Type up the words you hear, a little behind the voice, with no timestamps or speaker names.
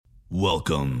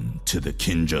Welcome to the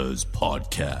Kinjas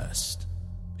Podcast.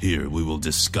 Here we will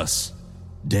discuss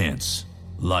dance,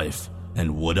 life,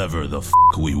 and whatever the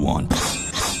we want.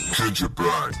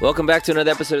 Welcome back to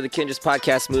another episode of the Kinjas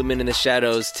Podcast, Movement in the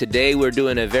Shadows. Today we're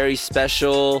doing a very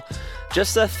special,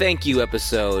 just a thank you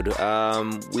episode.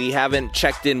 We haven't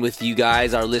checked in with you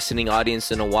guys, our listening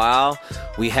audience, in a while.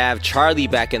 We have Charlie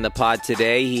back in the pod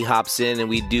today. He hops in and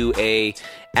we do a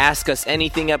Ask Us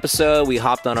Anything episode. We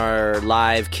hopped on our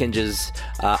live Kinja's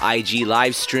IG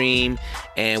live stream,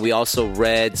 and we also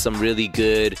read some really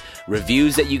good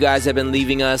reviews that you guys have been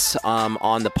leaving us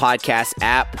on the podcast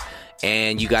app.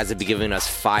 And you guys have been giving us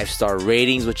 5-star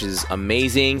ratings, which is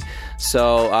amazing.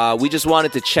 So we just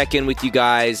wanted to check in with you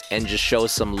guys and just show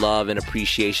some love and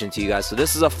appreciation to you guys. So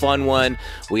this is a fun one.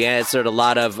 We answered a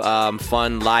lot of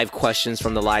fun live questions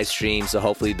from the live stream. So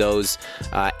hopefully those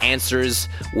answers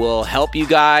will help you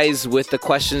guys with the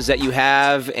questions that you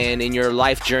have and in your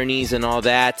life journeys and all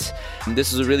that. And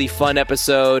this is a really fun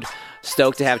episode.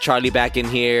 Stoked to have Charlie back in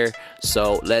here.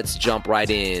 So let's jump right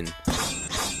in.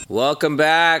 Welcome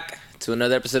back to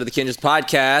another episode of the Kinjas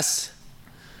Podcast.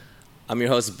 I'm your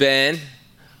host, Ben.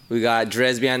 We got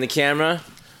Drez behind the camera.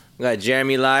 We got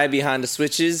Jeremy live behind the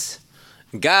switches.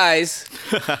 Guys,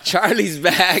 Charlie's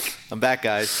back. I'm back,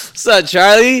 guys. What's up,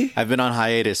 Charlie? I've been on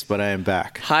hiatus, but I am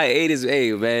back. Hiatus,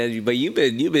 hey man, but you've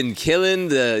been killing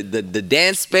the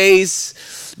dance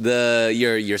space,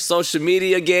 your social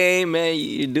media game, man.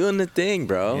 You're doing the thing,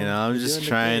 bro. You know, I'm just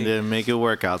trying to make it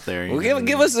work out there. Well,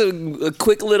 give us a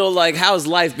quick little, how's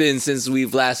life been since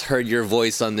we've last heard your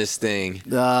voice on this thing?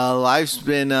 Life's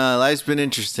been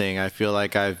interesting. I feel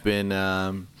like I've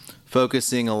been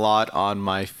focusing a lot on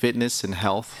my fitness and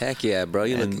health. Heck yeah, bro.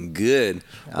 You're looking good.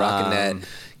 Rocking that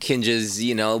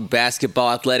Kinja's,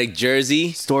 basketball athletic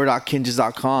jersey.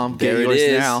 Store.kinjas.com. There Get it yours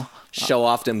is. now. Show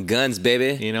off them guns,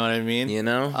 baby. You know what I mean?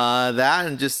 That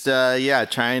and just,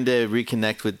 trying to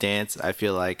reconnect with dance. I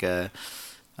feel like I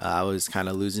was kind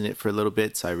of losing it for a little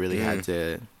bit, so I really had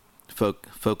to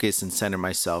focus and center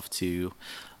myself to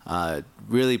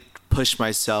really push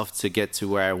myself to get to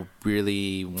where I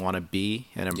really want to be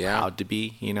and I'm proud to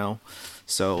be,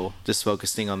 So just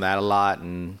focusing on that a lot,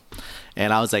 and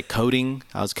I was coding.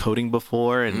 I was coding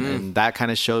before, and that kind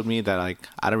of showed me that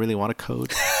I don't really want to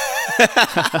code.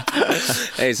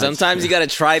 Hey, sometimes you got to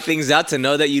try things out to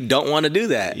know that you don't want to do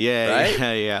that. Yeah,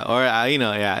 right? yeah. Or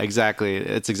exactly.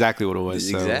 It's exactly what it was.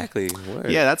 Exactly. So,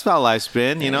 yeah, that's how life's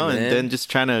been, and then just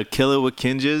trying to kill it with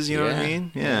Kinjas. You know what I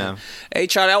mean? Yeah. Hey,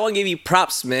 Charlie, I want to give you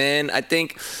props, man. I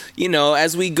think,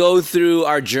 as we go through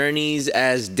our journeys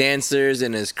as dancers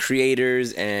and as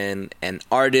creators and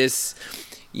artists,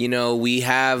 we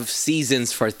have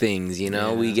seasons for things,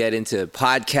 we get into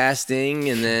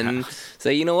podcasting and then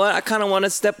say, you know what, I kind of want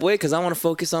to step away because I want to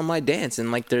focus on my dance.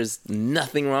 And there's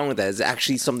nothing wrong with that. It's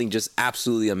actually something just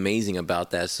absolutely amazing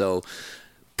about that. So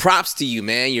props to you,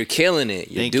 man. You're killing it.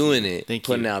 You're doing it.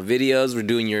 Putting out videos.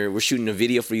 We're shooting a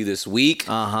video for you this week.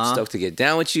 Stoked to get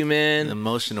down with you, man. An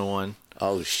emotional one.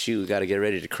 Oh, shoot. Got to get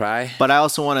ready to cry. But I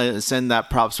also want to send that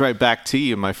props right back to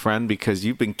you, my friend, because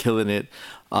you've been killing it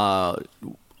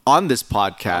on this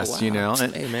podcast, Hey,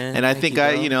 man. And I think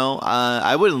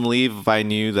I wouldn't leave if I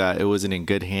knew that it wasn't in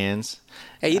good hands.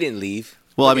 Hey, you didn't leave.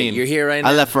 Well, I mean, you're here right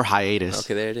now. I left for hiatus.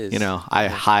 Okay, there it is. I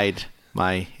hide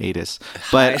my hiatus.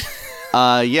 But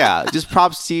just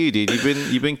props to you, dude.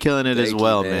 You've been killing it as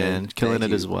well, man. Killing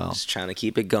it as well. Just trying to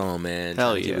keep it going, man.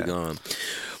 Hell yeah. Keep it going.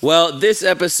 Well, this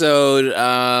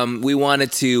episode, we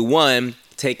wanted to,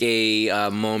 take a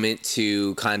moment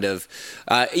to kind of,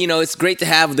 it's great to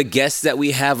have the guests that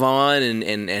we have on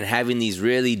and having these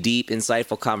really deep,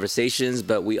 insightful conversations,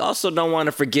 but we also don't want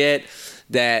to forget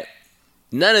that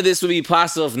none of this would be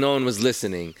possible if no one was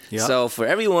listening. Yep. So for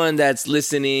everyone that's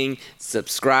listening,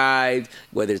 subscribed,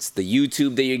 whether it's the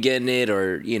YouTube that you're getting it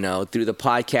or, through the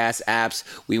podcast apps,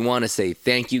 we want to say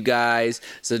thank you guys.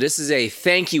 So this is a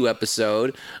thank you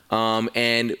episode.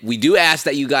 And we do ask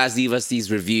that you guys leave us these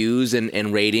reviews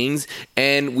and ratings.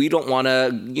 And we don't want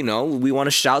to, we want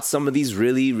to shout some of these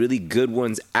really, really good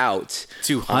ones out.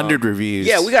 200 reviews.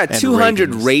 Yeah, we got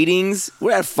 200 ratings.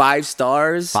 We're at 5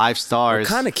 stars. 5 stars.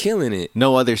 We're kind of killing it.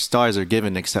 No other stars are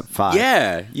given except 5.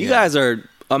 Yeah, you guys are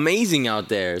amazing out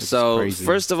there. So crazy.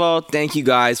 First of all, thank you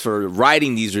guys for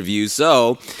writing these reviews.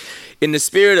 So in the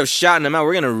spirit of shouting them out,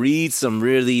 we're going to read some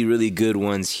really, really good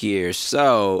ones here.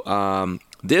 So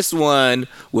this one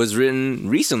was written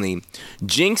recently.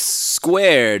 Jinx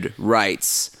Squared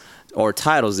writes, or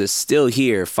titles this. Still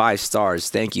here, 5 stars.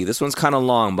 Thank you. This one's kind of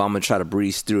long, but I'm going to try to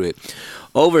breeze through it.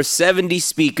 Over 70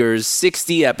 speakers,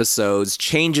 60 episodes,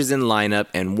 changes in lineup,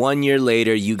 and 1 year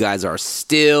later, you guys are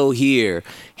still here.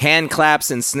 Hand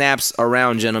claps and snaps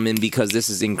around, gentlemen, because this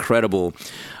is incredible.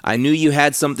 I knew you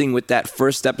had something with that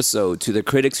first episode. To the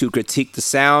critics who critiqued the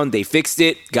sound, they fixed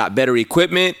it, got better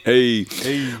equipment,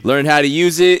 learned how to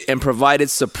use it, and provided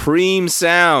supreme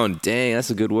sound. Dang, that's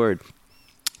a good word.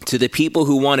 To the people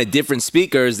who wanted different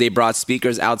speakers, they brought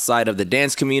speakers outside of the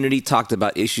dance community, talked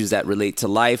about issues that relate to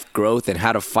life, growth, and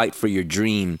how to fight for your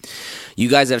dream. You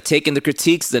guys have taken the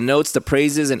critiques, the notes, the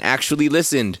praises, and actually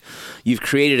listened. You've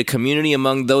created a community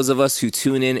among those of us who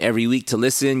tune in every week to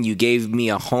listen. You gave me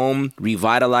a home,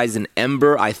 revitalized an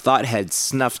ember I thought had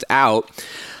snuffed out.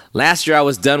 Last year, I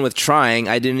was done with trying.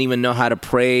 I didn't even know how to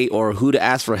pray or who to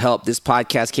ask for help. This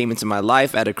podcast came into my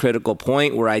life at a critical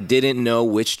point where I didn't know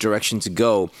which direction to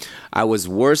go. I was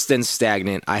worse than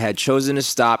stagnant. I had chosen to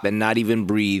stop and not even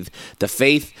breathe. The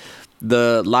faith,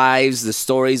 the lives, the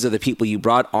stories of the people you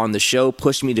brought on the show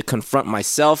pushed me to confront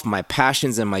myself, my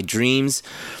passions, and my dreams.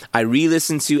 I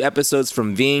re-listened to episodes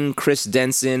from Ving, Chris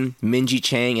Denson, Minji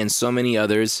Chang, and so many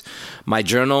others. My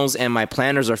journals and my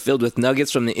planners are filled with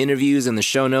nuggets from the interviews and the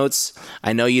show notes.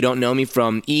 I know you don't know me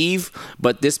from Eve,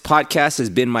 but this podcast has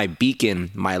been my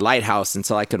beacon, my lighthouse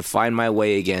until I can find my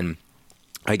way again.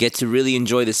 I get to really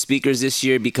enjoy the speakers this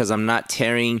year because I'm not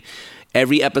tearing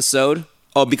every episode.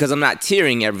 Because I'm not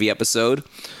tearing every episode.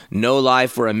 No lie,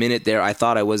 for a minute there, I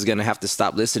thought I was going to have to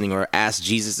stop listening or ask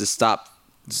Jesus to stop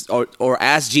or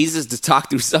ask Jesus to talk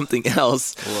through something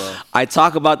else. Whoa. I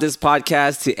talk about this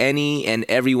podcast to any and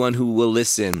everyone who will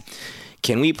listen.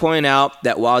 Can we point out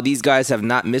that while these guys have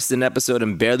not missed an episode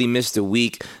and barely missed a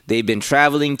week, they've been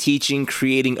traveling, teaching,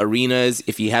 creating arenas.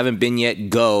 If you haven't been yet,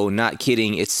 go. Not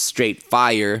kidding. It's straight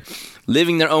fire.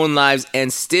 Living their own lives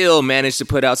and still manage to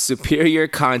put out superior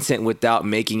content without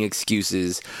making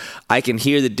excuses. I can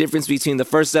hear the difference between the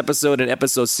first episode and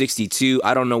episode 62.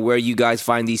 I don't know where you guys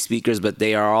find these speakers, but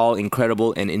they are all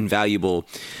incredible and invaluable.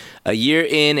 A year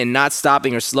in and not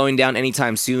stopping or slowing down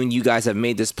anytime soon, you guys have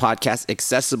made this podcast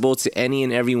accessible to any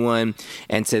and everyone,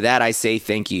 and to that I say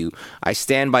thank you. I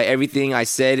stand by everything I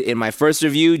said in my first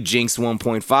review, Jinx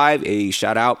 1.5, a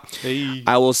shout out. Hey.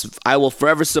 I will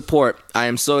forever support. I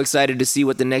am so excited to see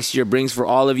what the next year brings for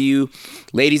all of you.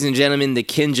 Ladies and gentlemen, the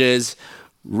Kinjas,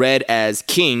 read as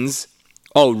kings.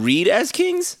 Oh, read as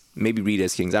kings? Maybe read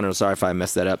as kings. I don't know. Sorry if I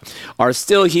messed that up. Are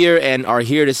still here and are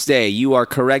here to stay. You are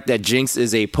correct that Jinx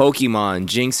is a Pokemon.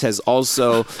 Jinx has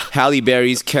also Halle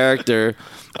Berry's character.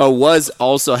 Was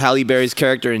also Halle Berry's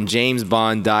character in James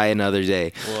Bond: Die Another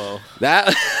Day. Whoa.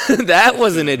 That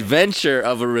was an adventure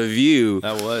of a review.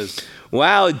 That was.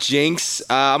 Wow, Jinx.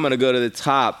 I'm going to go to the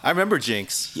top. I remember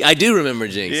Jinx. I do remember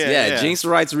Jinx. Yeah. Jinx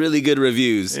writes really good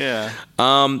reviews. Yeah.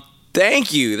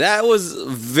 Thank you. That was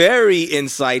very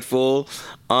insightful.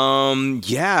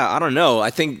 I don't know. I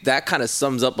think that kind of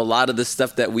sums up a lot of the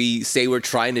stuff that we say we're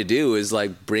trying to do is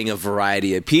like bring a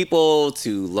variety of people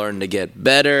to learn to get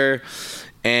better.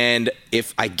 And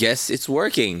I guess it's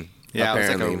working. Yeah,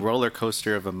 apparently. It was like a roller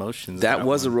coaster of emotions. That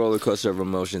was a roller coaster of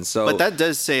emotions. But that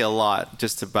does say a lot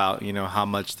just about, how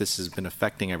much this has been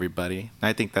affecting everybody.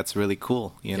 I think that's really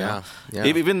cool, know. Yeah.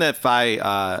 Even if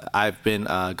I've been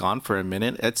gone for a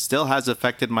minute, it still has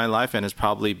affected my life and has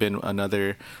probably been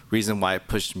another reason why it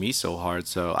pushed me so hard.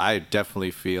 So I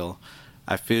definitely feel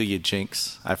you,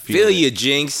 Jinx. I feel you,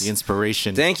 Jinx. The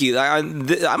inspiration. Thank you. I'm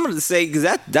going to say because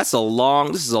this is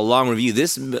a long review.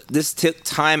 This took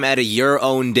time out of your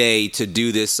own day to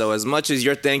do this. So as much as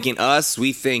you're thanking us,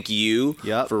 we thank you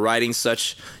for writing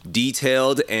such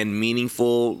detailed and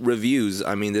meaningful reviews.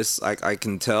 I mean, this I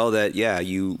can tell that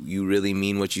you really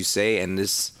mean what you say, and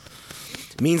this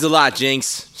means a lot,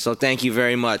 Jinx. So thank you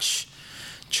very much,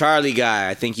 Charlie guy.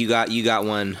 I think you got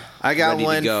one. I got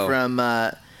one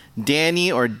from. Danny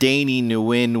or Danny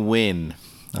Nguyen Win.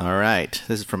 All right.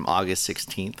 This is from August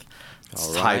 16th.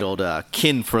 It's titled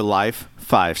Kin for Life,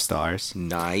 5 stars.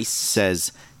 Nice.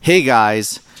 Says, hey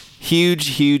guys,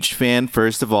 huge fan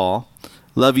first of all.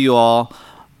 Love you all.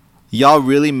 Y'all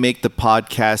really make the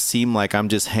podcast seem like I'm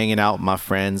just hanging out with my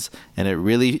friends, and it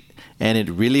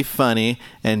really funny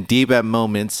and deep at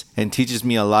moments and teaches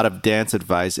me a lot of dance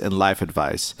advice and life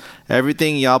advice.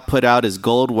 Everything y'all put out is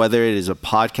gold, whether it is a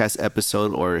podcast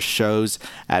episode or shows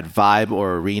at Vibe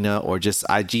or Arena or just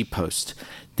IG post.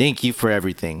 Thank you for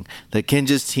everything. The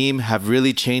Kinjaz team have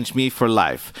really changed me for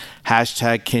life.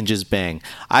 Hashtag Kinjaz Bang.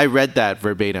 I read that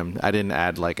verbatim. I didn't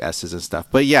add like S's and stuff.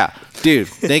 But yeah, dude,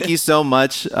 thank you so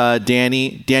much,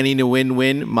 Danny. Danny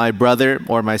Nguyen, my brother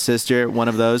or my sister, one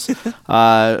of those.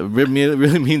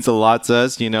 Really means a lot to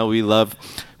us. You know, we love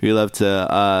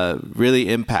to really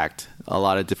impact a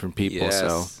lot of different people.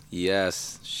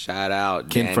 Yes. Shout out,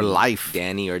 Kin Danny, for life.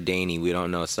 Danny or Danny. We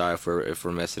don't know. Sorry if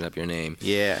we're messing up your name.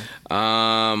 Yeah.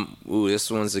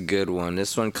 This one's a good one.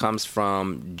 This one comes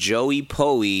from Joey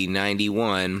Poe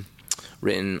 91,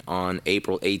 written on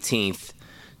April 18th,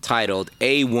 titled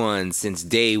A1 since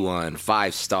day one,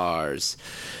 5 stars.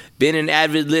 Been an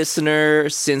avid listener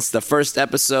since the first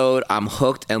episode. I'm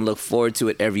hooked and look forward to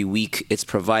it every week. It's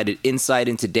provided insight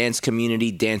into dance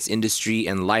community, dance industry,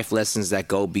 and life lessons that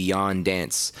go beyond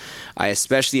dance. I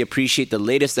especially appreciate the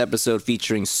latest episode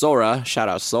featuring Sora. Shout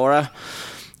out Sora.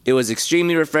 It was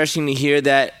extremely refreshing to hear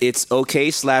that it's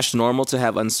okay/normal to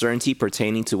have uncertainty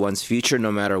pertaining to one's future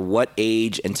no matter what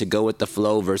age, and to go with the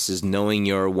flow versus knowing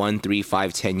your 1, 3,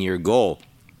 5, 10-year goal.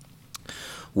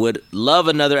 Would love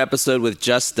another episode with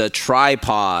just the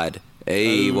tripod.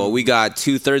 Hey, well, we got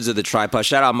 2/3 of the tripod.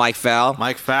 Shout out Mike Fowl.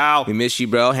 Mike Fowl. We miss you,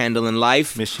 bro. Handling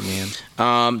life. Miss you,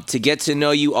 man. To get to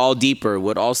know you all deeper.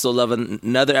 Would also love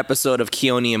another episode of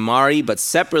Keone and Mari, but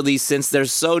separately since they're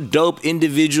so dope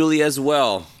individually as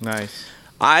well. Nice.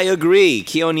 I agree.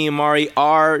 Keone and Mari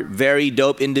are very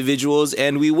dope individuals,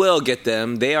 and we will get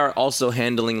them. They are also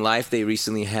handling life. They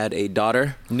recently had a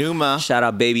daughter. Numa. Shout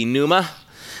out baby Numa.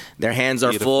 Their hands are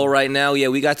Beautiful. full right now. Yeah,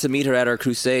 we got to meet her at our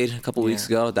crusade a couple weeks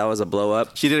ago. That was a blow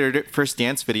up. She did her first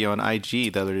dance video on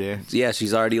IG the other day. Yeah,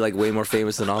 she's already like way more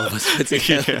famous than all of us put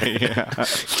together. Yeah.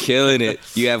 Killing it.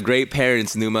 You have great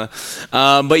parents, Numa.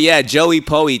 But yeah, Joey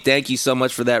Poe, thank you so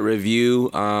much for that review.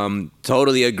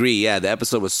 Totally agree. Yeah, the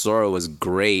episode with Sora was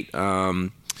great.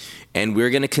 And we're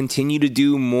going to continue to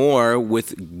do more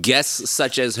with guests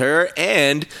such as her.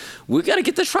 And we got to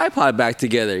get the tripod back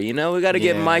together. You know, we got to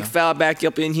get Mike Fowl back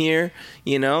up in here,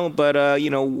 you know. But,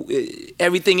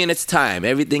 everything in its time.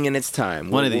 Everything in its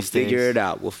time. One of these We'll figure days. it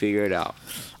out. We'll figure it out.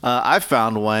 I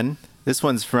found one. This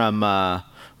one's from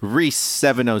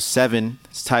Reese707.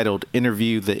 It's titled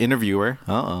Interview the Interviewer.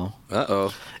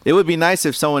 Uh-oh. It would be nice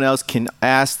if someone else can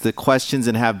ask the questions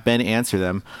and have Ben answer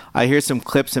them. I hear some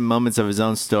clips and moments of his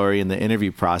own story in the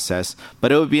interview process,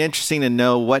 but it would be interesting to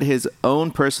know what his own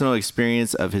personal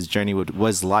experience of his journey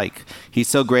was like. He's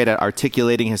so great at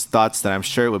articulating his thoughts that I'm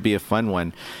sure it would be a fun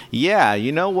one. Yeah,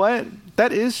 you know what?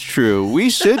 That is true.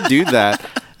 We should do that.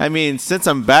 I mean, since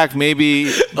I'm back,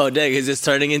 maybe... Oh, dang, is this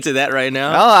turning into that right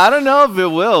now? Oh, I don't know if it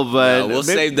will, but... We'll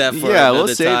save that for yeah, another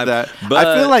we'll save time. that. But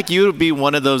I feel like you would be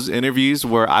one of those interviews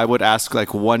where I would ask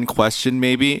like one question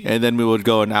maybe, and then we would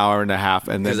go an hour and a half,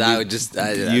 and then because I would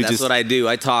that's what I do.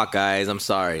 I talk, guys. I'm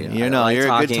sorry. You're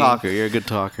a good talker. You're a good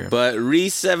talker. But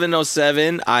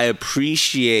Reese707, I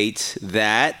appreciate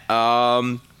that.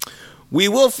 We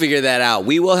will figure that out.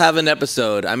 We will have an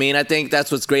episode. I mean, I think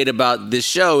that's what's great about this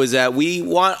show is that we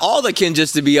want all the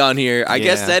Kinjas to be on here. I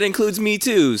guess that includes me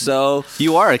too. So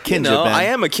you are a Kinja, Ben. I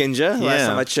am a Kinja. Last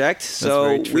time I checked.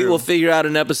 So we will figure out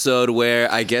an episode where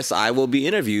I guess I will be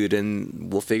interviewed, and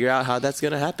we'll figure out how that's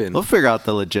gonna happen. We'll figure out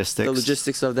the logistics. The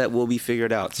logistics of that will be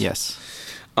figured out. Yes.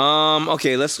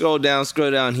 Okay, let's scroll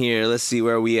down here. Let's see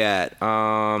where we at.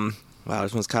 Wow,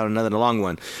 this one's kind of another long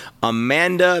one.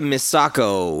 Amanda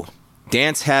Misako.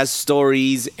 Dance has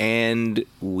stories, and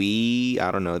I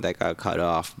don't know, that got cut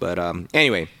off. But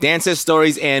anyway, Dance has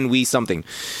stories, and we something.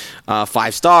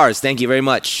 5 stars. Thank you very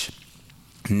much.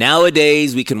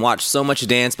 Nowadays, we can watch so much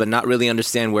dance, but not really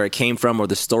understand where it came from or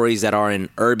the stories that are in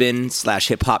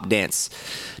urban/hip-hop dance.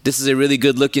 This is a really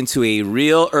good look into a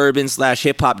real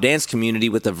urban/hip-hop dance community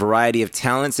with a variety of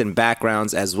talents and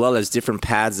backgrounds, as well as different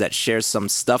paths that share some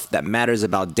stuff that matters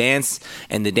about dance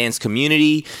and the dance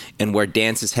community and where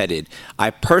dance is headed.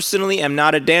 I personally am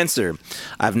not a dancer.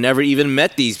 I've never even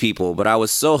met these people, but I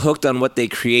was so hooked on what they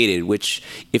created, which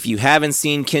if you haven't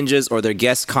seen Kinjaz or their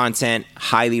guest content,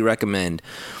 highly recommend.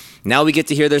 Now we get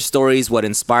to hear their stories, what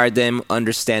inspired them,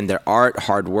 understand their art,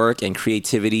 hard work, and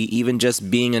creativity, even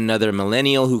just being another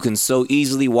millennial who can so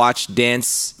easily watch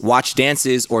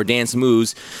dances or dance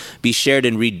moves be shared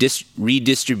and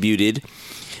redistributed.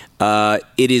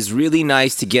 It is really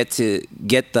nice to get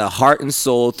the heart and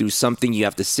soul through something you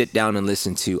have to sit down and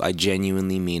listen to. I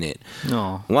genuinely mean it.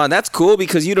 No. Wow, that's cool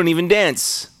because you don't even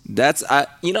dance.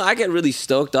 I get really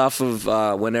stoked off of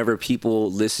whenever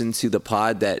people listen to the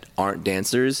pod that aren't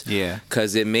dancers. Yeah.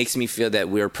 Because it makes me feel that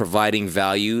we're providing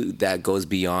value that goes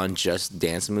beyond just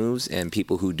dance moves and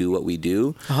people who do what we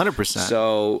do. 100%.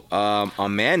 So,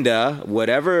 Amanda,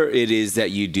 whatever it is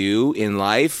that you do in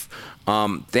life,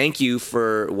 thank you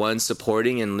for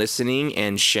supporting and listening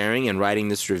and sharing and writing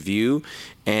this review.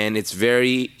 And it's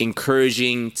very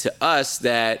encouraging to us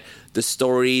that the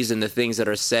stories and the things that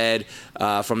are said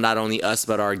from not only us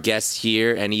but our guests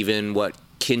here, and even what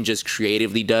Kinjaz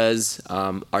creatively does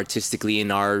artistically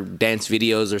in our dance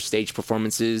videos or stage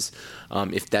performances,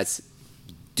 if that's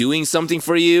doing something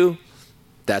for you,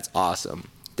 that's awesome.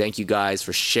 Thank you guys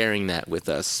for sharing that with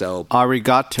us. So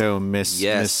arigato, Miss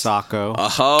Sako.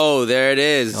 Oh, there it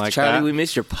is. Like Charlie, that? we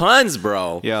missed your puns,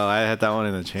 bro. Yo, I had that one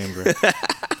in the chamber.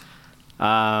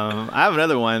 I have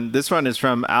another one. This one is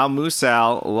from Al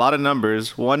Musal. A lot of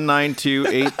numbers.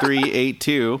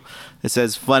 1928382. It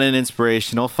says fun and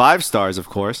inspirational. 5 stars, of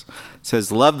course. It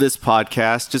says love this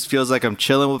podcast. Just feels like I'm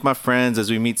chilling with my friends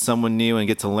as we meet someone new and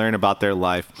get to learn about their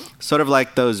life. Sort of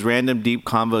like those random deep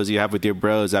convos you have with your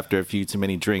bros after a few too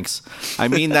many drinks. I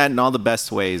mean that in all the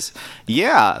best ways.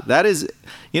 Yeah, that is.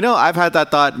 I've had that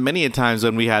thought many a times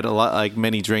when we had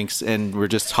many drinks and we're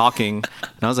just talking.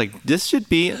 And I was like, this should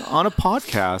be on a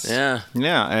podcast. Yeah.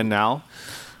 Yeah. And now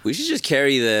we should just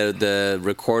carry the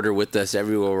recorder with us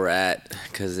everywhere we're at,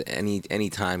 because any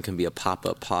time can be a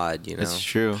pop-up pod, That's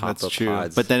true. Pop-up That's true.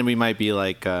 pods. But then we might be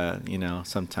like,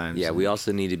 sometimes. Yeah, we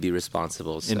also need to be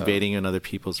responsible. So. Invading on other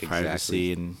people's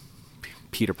privacy Exactly. and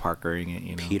Peter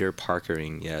Parkering it, Peter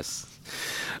Parkering, yes.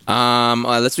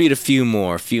 Let's read a few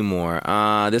more.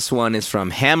 This one is from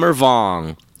Hammer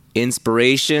Vong.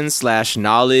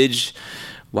 Inspiration/knowledge.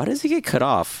 Why does he get cut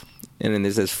off? And then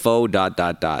it says faux ...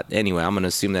 Anyway, I'm going to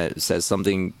assume that it says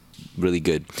something really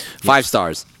good. 5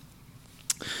 stars.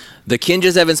 The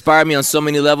Kinjaz have inspired me on so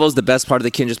many levels. The best part of the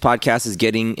Kinjaz podcast is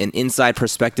getting an inside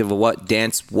perspective of what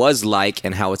dance was like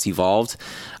and how it's evolved.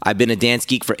 I've been a dance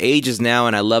geek for ages now,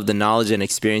 and I love the knowledge and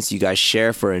experience you guys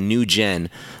share for a new gen.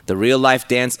 The real-life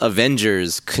dance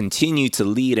Avengers continue to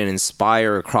lead and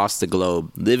inspire across the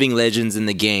globe. Living legends in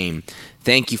the game.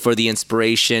 Thank you for the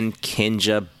inspiration,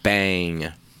 Kinja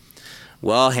Bang.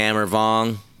 Well, Hammer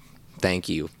Vong, thank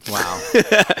you. Wow.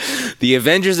 The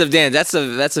Avengers of Dance. That's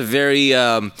a very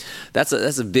that's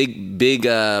a big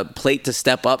plate to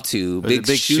step up to. Big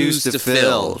shoes to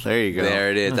fill. There you go. There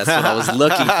it is. That's what I was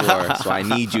looking for. So I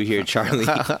need you here, Charlie.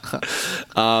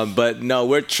 But no,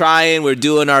 we're trying. We're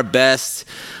doing our best.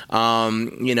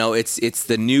 It's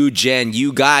the new gen.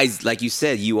 You guys, like you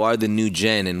said, you are the new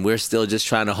gen, and we're still just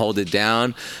trying to hold it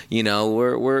down.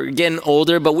 We're getting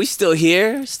older, but we still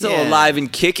here, still alive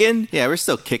and kicking. Yeah, we're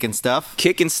still kicking stuff.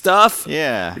 Kicking stuff.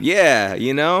 Yeah. Yeah,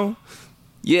 Yeah.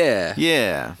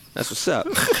 Yeah. That's what's up.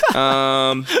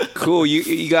 Cool.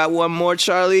 You got one more,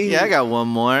 Charlie? Yeah, I got one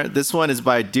more. This one is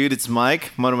by Dude It's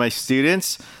Mike, one of my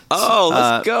students. Oh,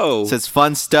 let's go. It says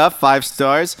fun stuff, 5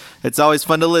 stars. It's always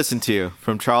fun to listen to.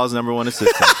 From Charles' #1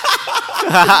 assistant.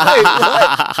 Wait,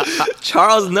 what?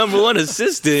 Charles' #1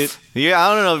 assistant? Yeah,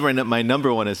 I don't know if we're my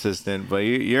 #1 assistant, but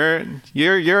you're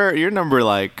number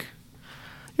like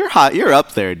you're hot. You're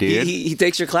up there, dude. He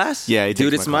takes your class? Yeah, he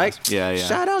Dude, takes it's my Mike. class. Yeah.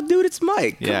 Shout out, Dude, it's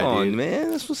Mike. Come Yeah, on, dude.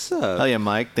 man. That's what's up. Hell yeah,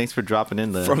 Mike. Thanks for dropping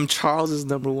in From Charles'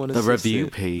 #1 assistant. the review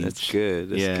page. That's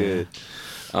good. That's Yeah. good.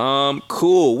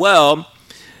 Cool. Well,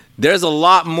 there's a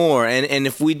lot more, and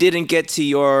if we didn't get to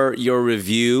your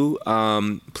review,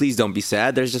 please don't be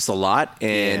sad. There's just a lot,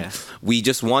 and we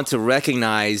just want to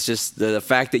recognize just the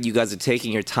fact that you guys are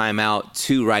taking your time out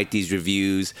to write these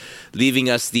reviews, leaving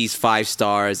us these 5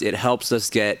 stars. It helps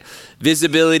us get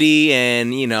visibility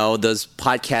and those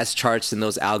podcast charts and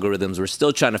those algorithms. We're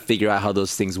still trying to figure out how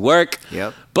those things work.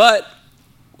 Yep. But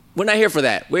we're not here for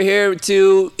that. We're here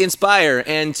to inspire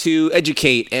and to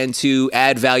educate and to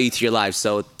add value to your life.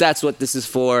 So that's what this is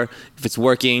for. If it's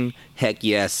working, heck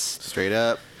yes. Straight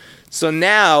up. So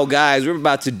now, guys, we're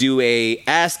about to do a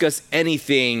Ask Us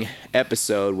Anything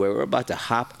episode where we're about to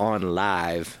hop on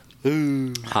live.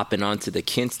 Hopping onto the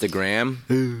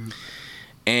Kinstagram.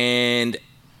 And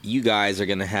you guys are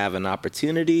going to have an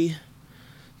opportunity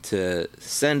to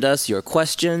send us your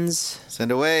questions.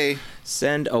 Send away.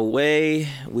 Send away.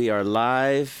 We are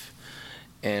live,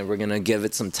 and we're gonna give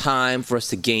it some time for us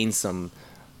to gain some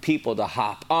people to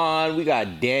hop on. We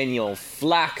got Daniel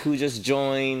Flack, who just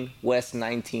joined. West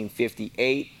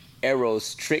 1958.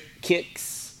 Eros Trick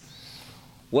Kicks.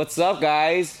 What's up,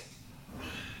 guys?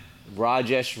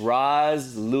 Rajesh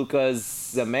Raz,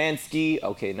 Lucas Zamansky.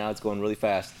 Okay, now it's going really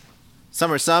fast.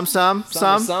 Some. Some.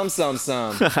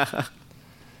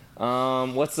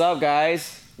 What's up,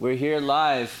 guys? We're here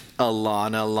live.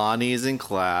 Lonnie is in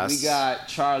class. We got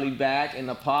Charlie back in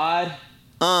the pod.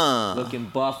 Looking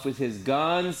buff with his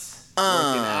guns.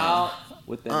 Working out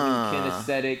with the new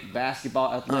kinesthetic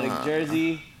basketball athletic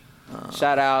jersey.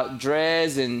 Shout out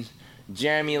Drez and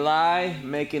Jeremy Lai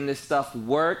making this stuff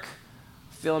work.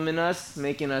 Filming us,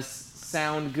 making us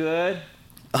sound good.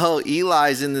 Oh,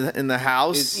 Eli's in the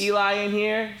house. Is Eli in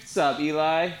here? What's up,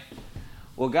 Eli?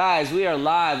 Well, guys, we are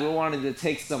live. We wanted to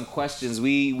take some questions.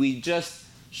 We just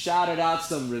shouted out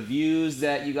some reviews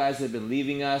that you guys have been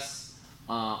leaving us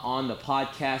on the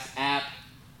podcast app.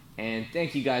 And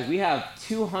thank you, guys. We have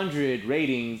 200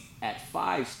 ratings at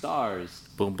 5 stars.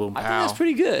 Boom, boom, pow. I think that's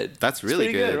pretty good. That's really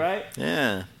pretty good, right?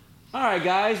 Yeah. All right,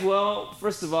 guys. Well,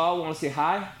 first of all, I want to say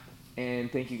hi.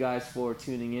 And thank you guys for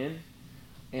tuning in.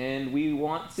 And we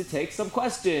want to take some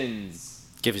questions.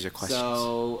 Give us your questions.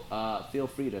 So feel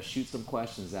free to shoot some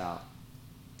questions out.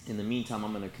 In the meantime,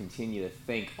 I'm going to continue to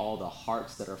thank all the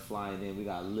hearts that are flying in. We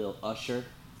got Lil Usher.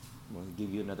 I'm going to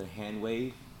give you another hand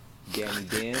wave. Danny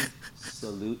Dan,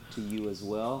 salute to you as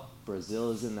well. Brazil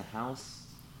is in the house.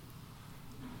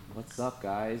 What's up,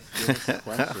 guys? Give us a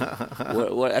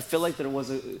question. What? I feel like there was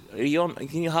a... Are you on?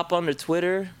 Can you hop on their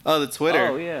Twitter? Oh, the Twitter.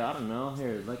 Oh, yeah. I don't know.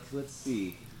 Here, let's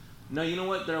see. No, you know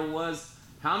what? There was...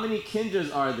 How many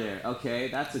Kinjas are there? Okay,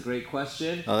 that's a great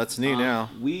question. Oh, that's new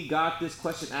now. We got this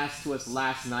question asked to us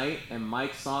last night, and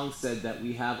Mike Song said that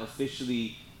we have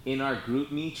officially, in our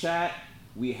GroupMe chat,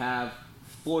 we have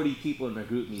 40 people in our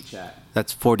GroupMe chat.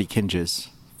 That's 40 Kinjas.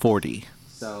 40.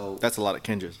 So... That's a lot of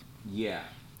Kinjas. Yeah.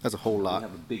 That's a whole lot. We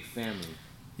have a big family.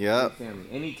 Yeah. Big family.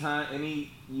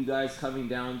 Any you guys coming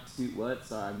down to... What?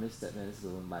 Sorry, I missed that, man. This is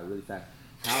going by really fast.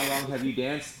 How long have you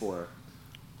danced for?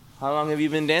 How long have you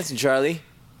been dancing, Charlie?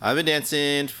 I've been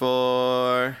dancing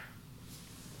for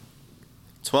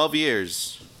 12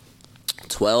 years.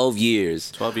 12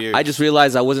 years. 12 years. I just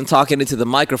realized I wasn't talking into the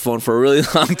microphone for a really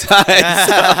long time.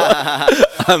 So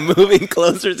I'm moving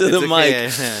closer to the mic.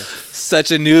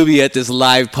 Such a newbie at this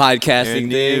live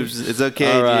podcasting thing. It's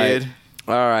okay, dude.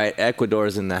 All right,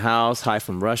 Ecuador's in the house. Hi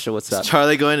from Russia. What's up? Is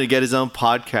Charlie going to get his own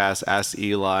podcast? Asked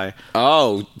Eli.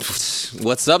 Oh,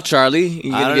 what's up, Charlie?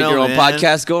 You gonna get your own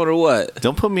podcast going or what?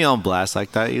 Don't put me on blast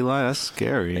like that, Eli. That's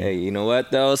scary. Hey, you know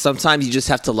what though? Sometimes you just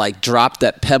have to like drop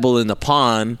that pebble in the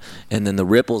pond, and then the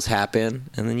ripples happen,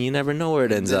 and then you never know where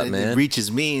it ends up, man. It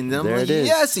reaches me, and I'm there like, it is.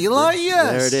 yes, Eli,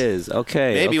 yes. There it is.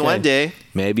 Okay. Maybe one day.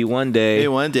 Maybe one day. Maybe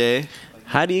one day.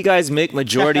 How do you guys make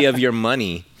majority of your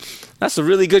money? That's a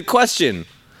really good question.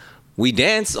 We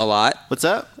dance a lot. What's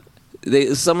up?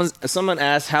 Someone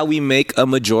asked how we make a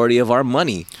majority of our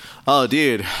money. Oh,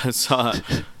 dude, it's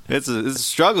a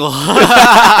struggle. Well,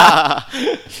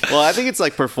 I think it's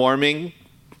like performing,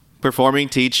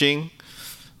 teaching.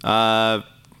 Yeah.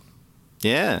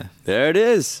 There it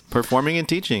is. Performing and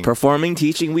teaching. Performing,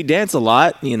 teaching. We dance a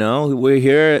lot, you know. We're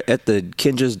here at the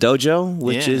Kinja's Dojo,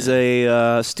 which is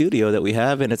a studio that we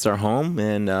have, and it's our home.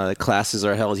 And classes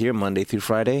are held here Monday through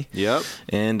Friday. Yep.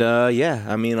 And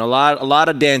I mean, a lot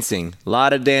of dancing. A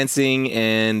lot of dancing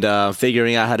and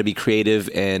figuring out how to be creative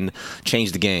and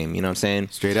change the game. You know what I'm saying?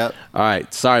 Straight up. All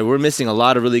right. Sorry, we're missing a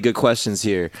lot of really good questions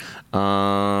here.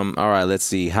 All right, let's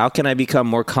see. How can I become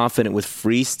more confident with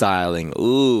freestyling?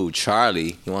 Ooh,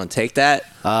 Charlie, you want to take that?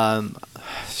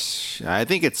 I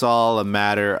think it's all a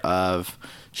matter of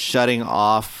shutting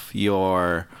off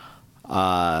your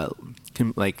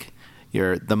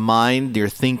your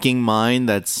thinking mind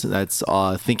that's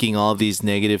thinking all these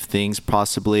negative things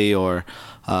possibly, or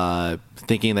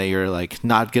thinking that you're like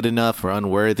not good enough or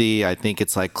unworthy. I think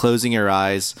it's like closing your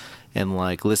eyes and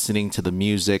like listening to the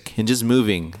music and just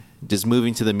moving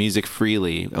to the music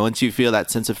freely. And once you feel that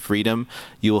sense of freedom,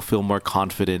 you will feel more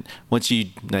confident. Once you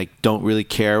like don't really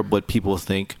care what people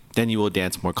think, then you will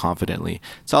dance more confidently.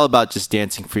 It's all about just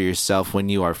dancing for yourself when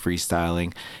you are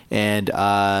freestyling. And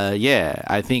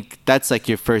I think that's like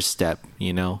your first step,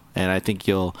 you know, and I think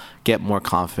you'll get more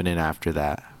confident after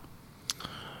that.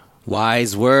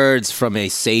 Wise words from a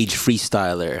sage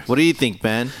freestyler. What do you think,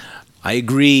 Ben? I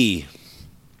agree.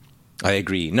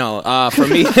 No, for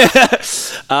me,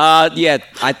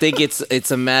 I think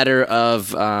it's a matter of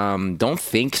don't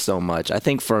think so much. I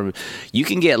think you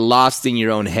can get lost in your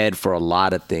own head for a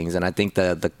lot of things, and I think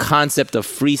the concept of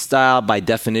freestyle, by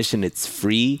definition, it's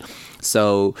free.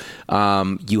 So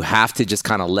you have to just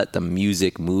kind of let the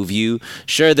music move you.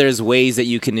 Sure, there's ways that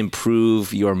you can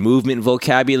improve your movement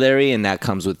vocabulary, and that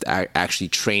comes with actually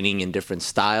training in different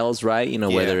styles, right? You know,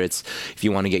 whether it's if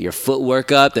you want to get your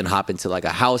footwork up, then hop into like a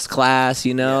house class,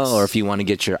 you know, or if you want to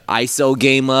get your ISO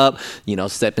game up, you know,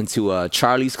 step into a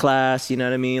Charlie's class, you know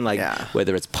what I mean? Like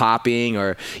whether it's popping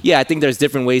or, I think there's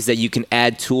different ways that you can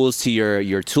add tools to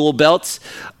your tool belt.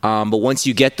 But once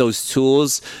you get those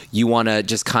tools, you want to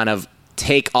just kind of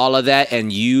take all of that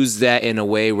and use that in a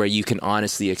way where you can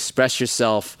honestly express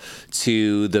yourself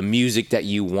to the music that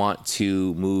you want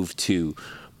to move to.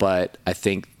 But I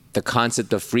think the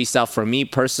concept of freestyle, for me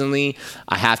personally,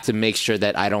 I have to make sure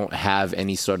that I don't have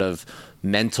any sort of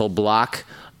mental block.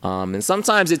 And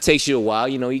sometimes it takes you a while,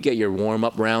 you know, you get your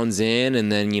warm-up rounds in,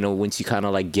 and then, you know, once you kind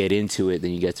of like get into it,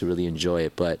 then you get to really enjoy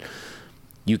it. But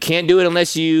you can't do it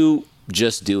unless you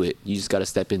just do it. You just got to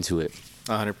step into it.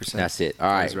 100%. That's it.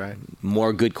 All right.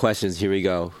 More good questions. Here we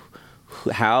go.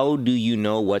 How do you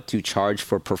know what to charge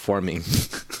for performing?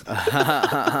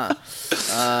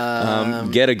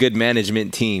 Get a good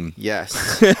management team.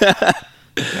 Yes.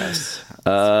 Yes.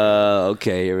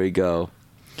 Okay, here we go.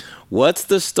 What's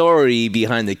the story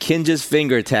behind the Kinjaz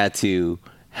finger tattoo?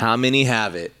 How many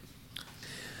have it?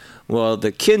 Well,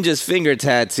 the Kinjaz finger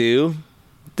tattoo,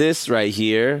 this right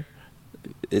here,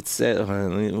 it says, let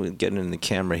me get it in the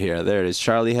camera here. There it is.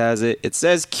 Charlie has it. It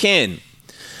says Kin.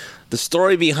 The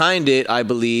story behind it, I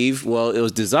believe, well, it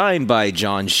was designed by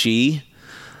John Shi.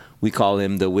 We call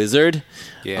him the Wizard.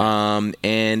 Yeah.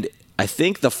 And I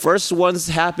think the first ones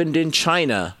happened in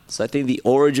China. So I think the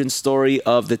origin story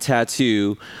of the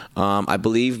tattoo, I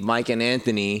believe Mike and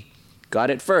Anthony got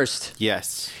it first.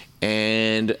 Yes.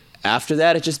 And after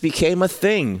that, it just became a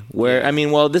thing where, I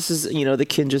mean, well, this is, you know, the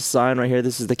Kinjaz sign right here.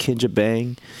 This is the Kinjaz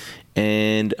Bang.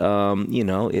 And, you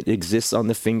know, it exists on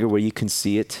the finger where you can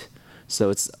see it. So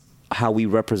it's how we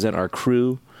represent our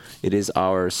crew. It is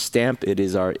our stamp. It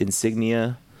is our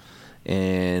insignia.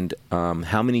 And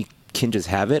how many Kinjaz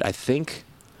have it? I think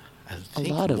a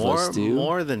lot of us do.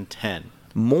 More than 10.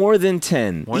 More than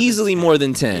 10. Easily more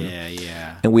than 10.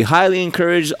 Yeah. And we highly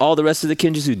encourage all the rest of the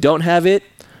Kinjaz who don't have it,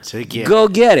 go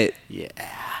get it. Yeah.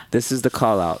 This is the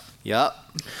call out. Yep.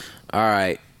 All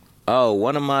right. Oh,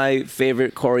 one of my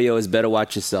favorite choreo is Better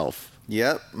Watch Yourself.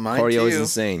 Yep. Mine choreo too. is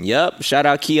insane. Yep. Shout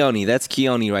out Keone. That's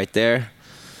Keone right there.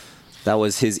 That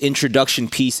was his introduction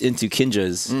piece into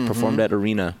Kinjaz, performed at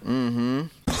Arena.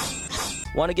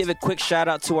 Want to give a quick shout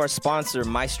out to our sponsor,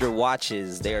 Meister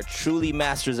Watches. They are truly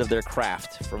masters of their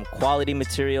craft. From quality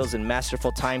materials and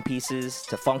masterful timepieces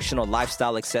to functional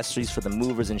lifestyle accessories for the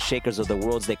movers and shakers of the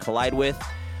worlds they collide with,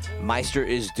 Meister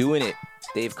is doing it.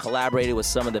 They've collaborated with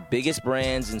some of the biggest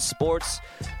brands in sports,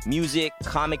 music,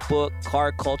 comic book,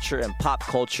 car culture, and pop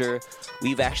culture.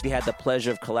 We've actually had the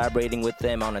pleasure of collaborating with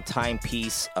them on a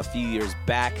timepiece a few years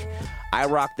back. I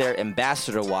rock their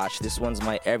Ambassador watch. This one's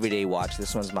my everyday watch.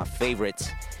 This one's my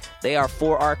favorite. They are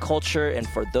for our culture and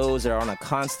for those that are on a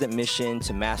constant mission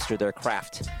to master their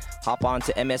craft. Hop on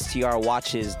to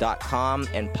mstrwatches.com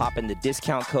and pop in the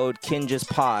discount code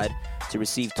KinjazPod to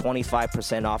receive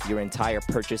 25% off your entire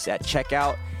purchase at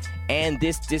checkout. And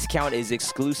this discount is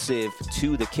exclusive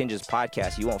to the Kinjaz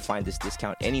podcast. You won't find this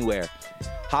discount anywhere.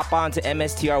 Hop on to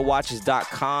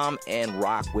mstrwatches.com and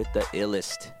rock with the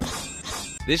illest.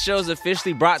 This show is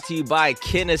officially brought to you by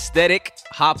Kin Aesthetic.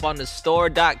 Hop on to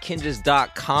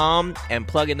store.kinjaz.com and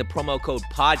plug in the promo code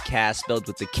podcast, spelled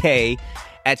with the K,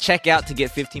 at checkout to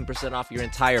get 15% off your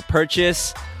entire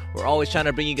purchase. We're always trying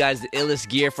to bring you guys the illest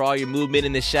gear for all your movement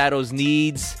in the shadows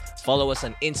needs. Follow us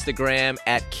on Instagram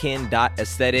at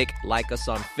kin.aesthetic. Like us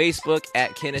on Facebook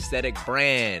at Kin Aesthetic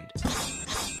Brand.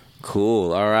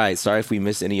 Cool. All right. Sorry if we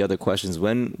missed any other questions.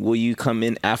 When will you come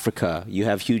in Africa? You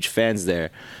have huge fans there.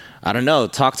 I don't know.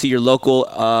 Talk to your local,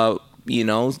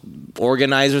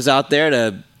 organizers out there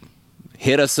to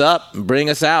hit us up and bring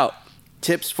us out.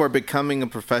 Tips for becoming a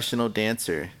professional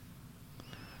dancer.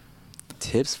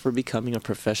 Tips for becoming a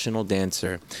professional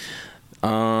dancer.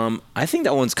 I think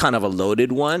that one's kind of a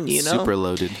loaded one, you know? Super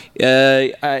loaded.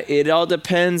 It all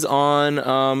depends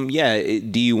on,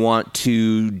 do you want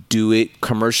to do it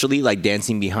commercially, like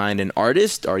dancing behind an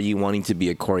artist? Are you wanting to be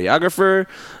a choreographer?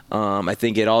 I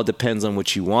think it all depends on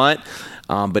what you want.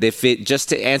 But just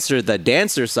to answer the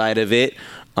dancer side of it,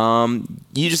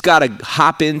 you just got to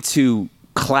hop into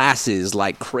classes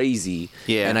like crazy.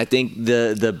 Yeah. And I think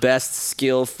the best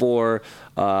skill for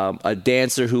a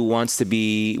dancer who wants to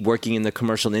be working in the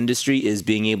commercial industry is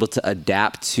being able to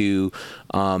adapt to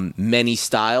many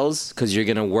styles, because you're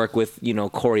going to work with,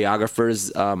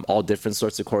 choreographers, all different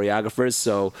sorts of choreographers.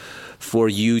 So for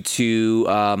you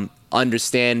to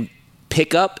understand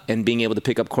pickup and being able to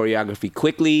pick up choreography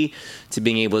quickly, to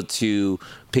being able to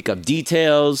pick up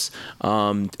details,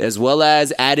 as well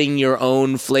as adding your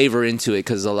own flavor into it.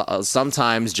 Because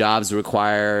sometimes jobs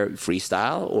require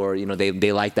freestyle, or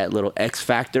they like that little X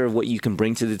factor of what you can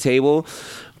bring to the table.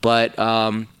 But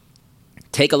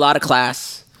take a lot of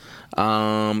class.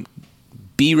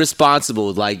 Be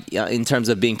responsible, like in terms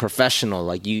of being professional.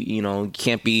 Like you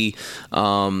can't be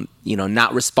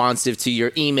not responsive to your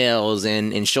emails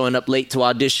and showing up late to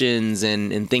auditions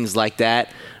and things like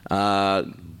that. A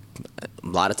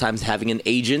lot of times having an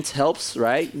agent helps,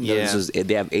 right? Yeah.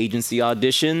 They have agency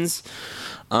auditions.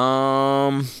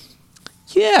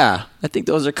 Yeah, I think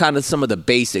those are kind of some of the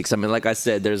basics. I mean, like I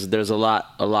said, there's a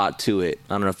lot to it.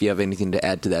 I don't know if you have anything to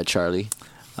add to that, Charlie.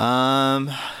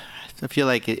 I feel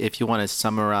like if you want to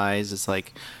summarize, it's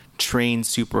like train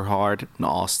super hard in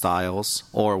all styles,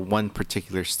 or one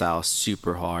particular style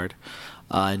super hard.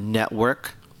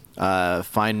 Network,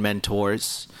 find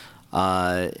mentors,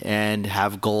 and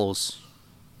have goals.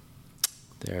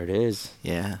 There it is.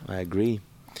 Yeah, I agree.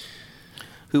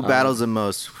 Who battles the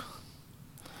most?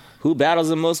 Who battles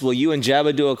the most? Will you and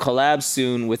Jabba do a collab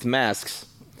soon with masks?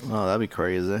 Oh, that'd be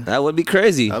crazy. That would be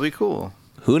crazy. That'd be cool.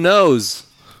 Who knows?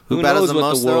 Who battles knows the what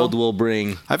most, the world though? will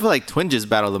bring? I feel like Twinges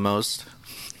battle the most.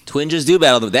 Twinges do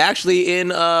battle them. They're actually in,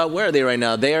 where are they right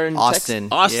now? They are in Austin.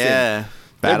 Texas. Austin. Yeah.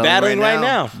 They're battling right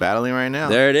now. Battling right now.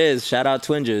 There it is. Shout out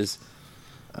Twinges.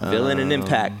 Villain and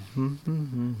Impact.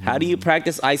 How do you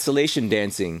practice isolation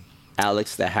dancing?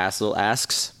 Alex the Hassle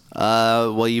asks.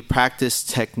 Well, you practice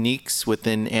techniques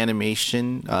within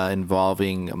animation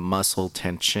involving muscle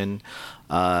tension.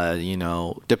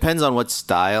 Depends on what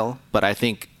style, but I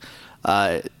think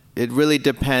it really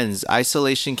depends.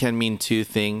 Isolation can mean two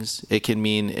things. It can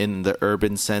mean, in the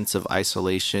urban sense of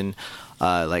isolation,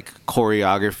 like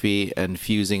choreography and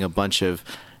fusing a bunch of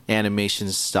animation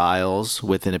styles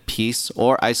within a piece,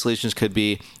 or isolations could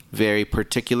be very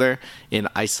particular in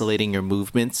isolating your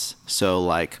movements. So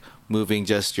like moving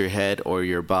just your head or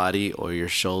your body or your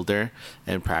shoulder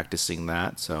and practicing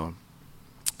that. So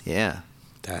yeah,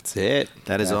 that's it.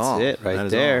 That's all. That's it right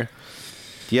that there. All.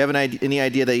 Do you have any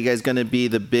idea that you guys going to be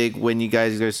the big, when you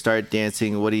guys are going to start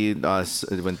dancing? What do you,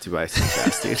 it went through by so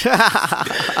fast, dude.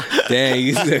 Dang,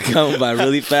 you come by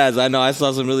really fast. I know I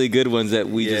saw some really good ones that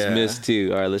we just missed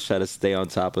too. All right, let's try to stay on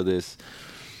top of this.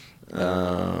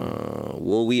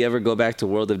 Will we ever go back to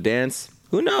World of Dance?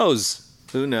 Who knows?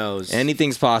 Who knows?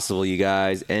 Anything's possible, you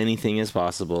guys. Anything is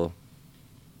possible.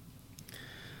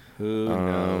 Who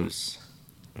knows?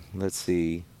 Let's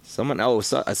see. Someone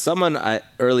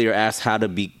earlier asked how do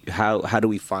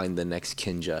we find the next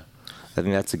Kinja? I think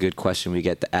that's a good question. We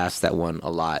get to ask that one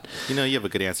a lot. You have a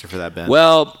good answer for that, Ben.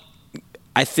 Well,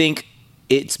 I think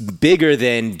it's bigger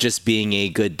than just being a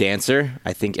good dancer.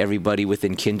 I think everybody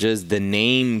within Kinjas, the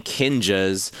name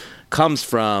Kinjas comes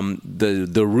from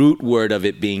the root word of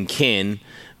it being kin,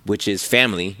 which is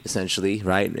family, essentially,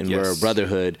 right? And we're a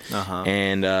brotherhood. Uh-huh.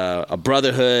 And a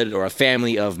brotherhood or a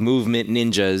family of movement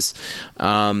ninjas.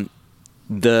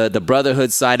 The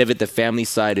brotherhood side of it, the family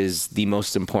side, is the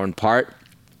most important part.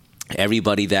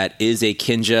 Everybody that is a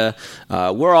Kinja,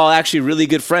 we're all actually really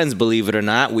good friends, believe it or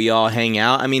not. We all hang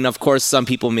out. I mean, of course, some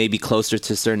people may be closer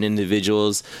to certain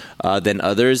individuals than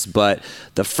others, but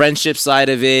the friendship side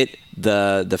of it,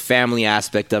 the family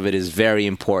aspect of it is very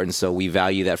important, so we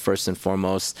value that first and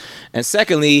foremost. And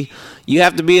secondly, you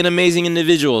have to be an amazing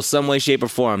individual, some way, shape, or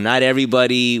form. Not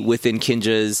everybody within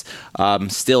Kinjas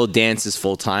still dances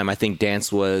full-time. I think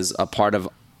dance was a part of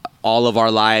all of our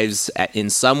lives in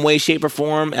some way, shape, or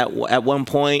form at one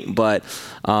point, but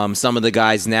some of the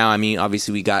guys now, I mean,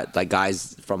 obviously we got like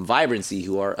guys from Vibrancy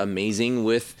who are amazing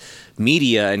with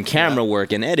media and camera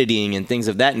work and editing and things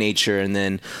of that nature, and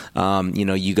then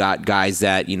you got guys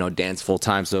that dance full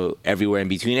time, so everywhere in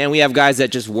between, and we have guys that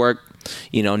just work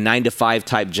 9 to 5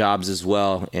 type jobs as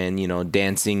well, and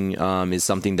dancing is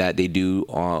something that they do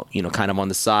kind of on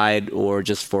the side or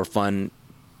just for fun,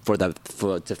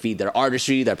 to feed their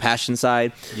artistry, their passion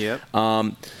side. Yep.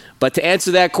 But to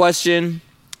answer that question,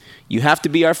 you have to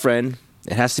be our friend.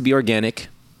 It has to be organic,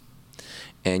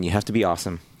 and you have to be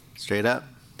awesome. Straight up.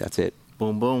 That's it.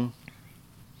 Boom, boom.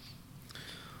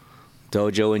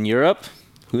 Dojo in Europe?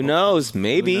 Who knows?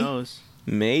 Maybe. Who knows?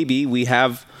 Maybe.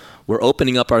 We're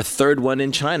opening up our third one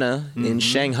in China, in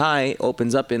Shanghai.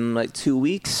 Opens up in like 2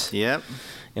 weeks. Yep.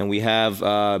 And we have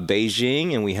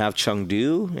Beijing, and we have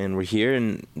Chengdu, and we're here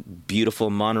in beautiful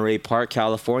Monterey Park,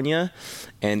 California.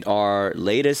 And our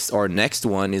next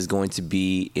one is going to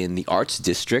be in the Arts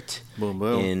District boom,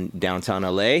 boom. in downtown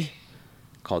LA,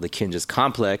 called the Kinjas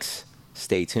Complex.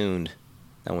 Stay tuned.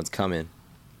 That one's coming.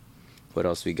 What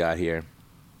else we got here?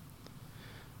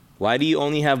 Why do you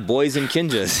only have boys in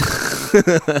Kinjas?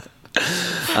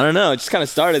 I don't know. It just kind of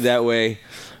started that way.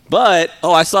 But,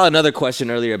 I saw another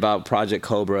question earlier about Project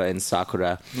Cobra and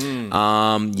Sakura.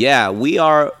 Yeah,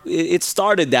 it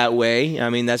started that way.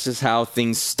 I mean, that's just how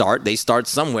things start. They start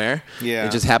somewhere. Yeah.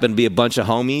 It just happened to be a bunch of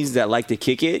homies that like to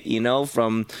kick it,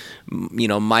 from,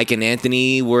 Mike and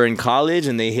Anthony were in college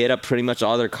and they hit up pretty much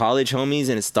all their college homies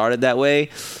and it started that way.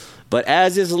 But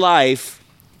as is life,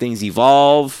 things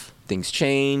evolve. Things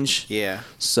change. Yeah.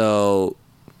 So,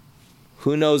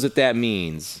 who knows what that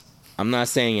means? I'm not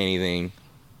saying anything.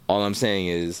 All I'm saying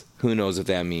is, who knows what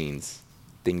that means?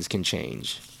 Things can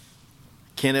change.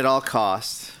 Kin at all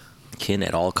costs. Kin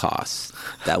at all costs.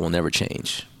 That will never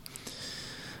change.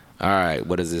 All right,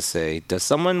 what does this say? Does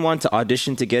someone want to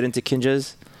audition to get into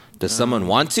Kinjas? Does someone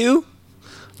want to?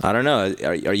 I don't know.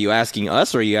 Are you asking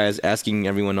us or are you guys asking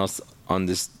everyone else on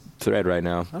this thread right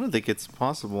now? I don't think it's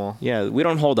possible. Yeah, we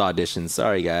don't hold auditions.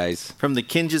 Sorry, guys. From the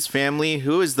Kinjas family,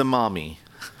 who is the mommy?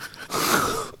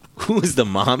 Who is the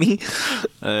mommy?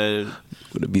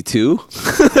 Would it be two?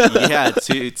 Yeah,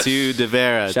 two De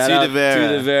Vera. Shout out to De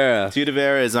Vera. Two De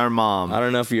Vera is our mom. I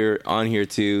don't know if you're on here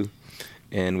too,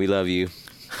 and we love you.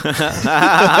 What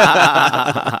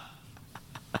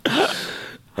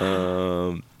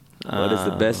is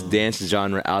the best dance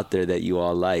genre out there that you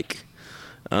all like?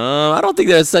 I don't think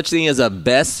there's such thing as a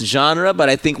best genre, but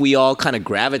I think we all kind of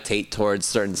gravitate towards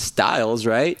certain styles,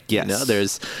 right? Yes.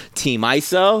 There's Team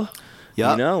ISO.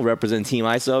 Yep. Represent Team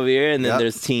ISO over here, and then Yep.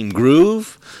 there's Team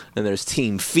Groove, and there's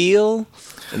Team Feel,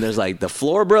 and there's like the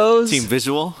Floor Bros. Team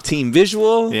Visual.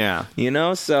 Yeah.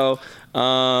 So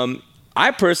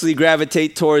I personally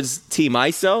gravitate towards Team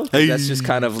ISO. Hey. That's just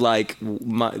kind of like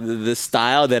the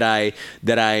style that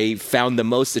I found the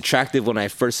most attractive when I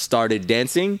first started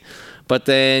dancing. But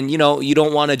then, you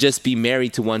don't want to just be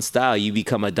married to one style. You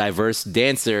become a diverse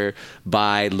dancer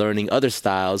by learning other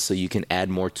styles so you can add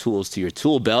more tools to your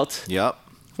tool belt. Yep.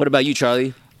 What about you,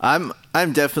 Charlie? I'm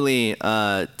definitely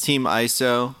Team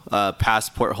ISO,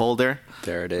 passport holder.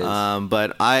 There it is.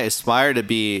 But I aspire to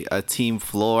be a Team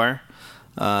Floor,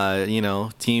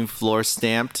 Team Floor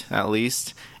stamped at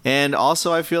least. And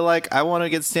also, I feel like I want to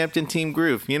get stamped in Team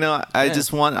Groove. I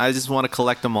just want to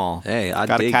collect them all. Hey, I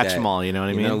gotta dig catch that. them all. You know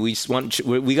what I mean? We just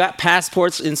we got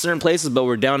passports in certain places, but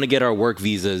we're down to get our work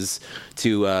visas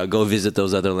to go visit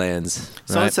those other lands.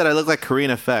 Someone right? said I look like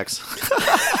Karina Effects.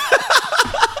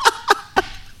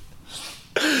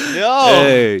 No,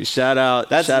 Hey, shout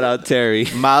out Terry.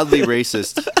 mildly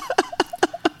racist.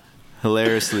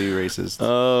 Hilariously racist.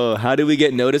 Oh, how did we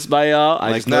get noticed by y'all? I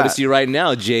Like just noticed that. you right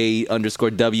now,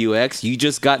 J_WX. You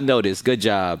just got noticed. Good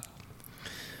job.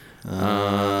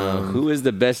 Who is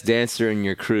the best dancer in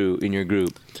your group?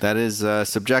 That is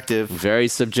subjective. Very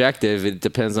subjective. It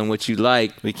depends on what you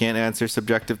like. We can't answer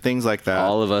subjective things like that.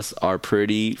 All of us are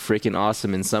pretty freaking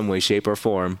awesome in some way, shape, or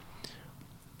form.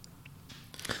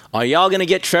 Are y'all gonna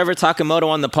get Trevor Takamoto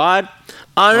on the pod?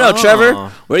 I don't know, Oh.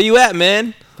 Trevor. Where you at,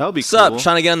 man? That would be What's cool. up?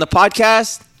 Trying to get on the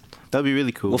podcast? That would be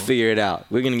really cool. We'll figure it out.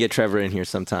 We're gonna get Trevor in here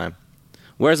sometime.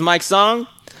 Where's Mike Song?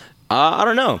 I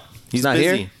don't know. He's not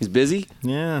busy. here. He's busy.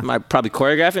 Yeah. Might probably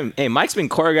choreograph him. Hey, Mike's been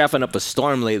choreographing up a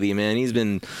storm lately, man. He's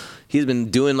been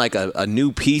doing like a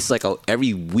new piece like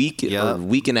every week Yep. or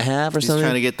week and a half or He's something.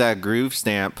 trying to get that groove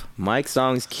stamp. Mike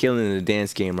Song's killing the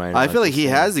dance game right now. I feel like he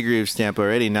has the groove stamp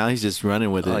already. Now he's just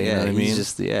running with it. Oh You yeah, know what I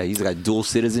mean? he's got dual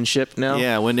citizenship now.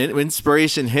 Yeah, when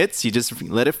inspiration hits, you just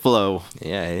let it flow.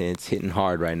 Yeah, it's hitting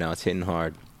hard right now. It's hitting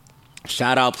hard.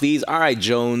 Shout out, please. All right,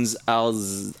 Jones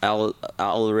Alreza.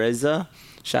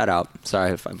 Shout out.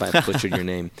 Sorry if I butchered your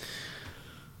name.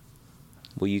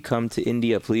 Will you come to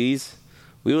India, please?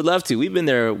 We would love to. We've been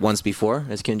there once before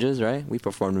as Kinjas, right? We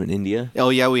performed in India.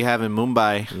 Oh yeah, we have in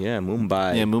Mumbai. Yeah,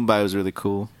 Mumbai. Yeah, Mumbai was really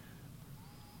cool.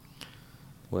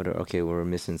 We're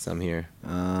missing some here.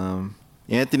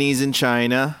 Anthony's in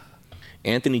China.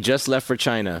 Anthony just left for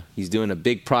China. He's doing a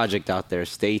big project out there.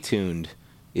 Stay tuned.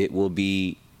 It will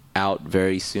be out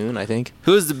very soon, I think.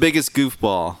 Who's the biggest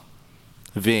goofball?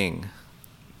 Ving.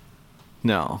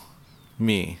 No,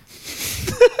 me.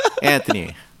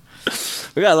 Anthony.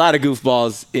 We got a lot of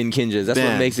goofballs in Kinjas. That's what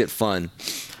Man. makes it fun.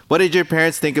 What did your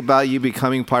parents think about you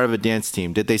becoming part of a dance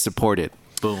team? Did they support it?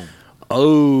 Boom.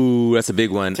 Oh, that's a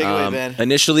big one. Take it away, Ben.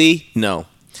 Initially, no.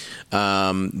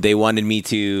 They wanted me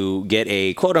to get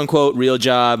a quote-unquote real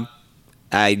job.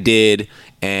 I did,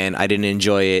 and I didn't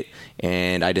enjoy it.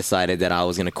 And I decided that I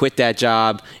was going to quit that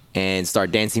job and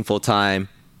start dancing full-time.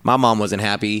 My mom wasn't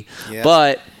happy. Yeah.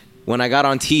 But when I got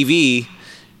on TV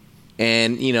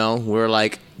and, we're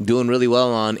like doing really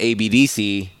well on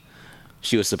ABDC,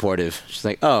 she was supportive. She's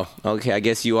like, oh, okay, I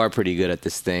guess you are pretty good at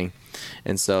this thing.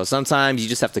 And so sometimes you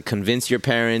just have to convince your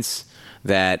parents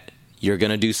that you're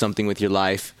going to do something with your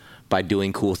life by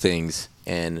doing cool things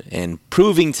and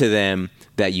proving to them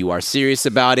that you are serious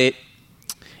about it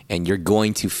and you're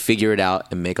going to figure it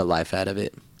out and make a life out of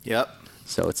it. Yep.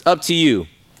 So it's up to you.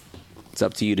 It's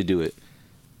up to you to do it.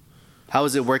 How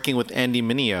was it working with Andy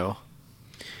Mineo?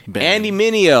 Andy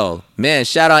Mineo. Man,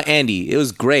 shout out Andy. It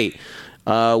was great.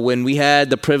 When we had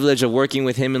the privilege of working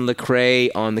with him and Lecrae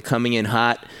on the Coming In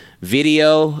Hot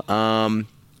video,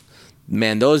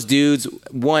 man, those dudes,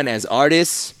 one, as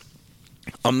artists,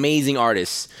 amazing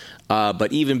artists.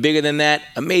 But even bigger than that,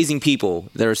 amazing people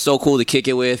that are so cool to kick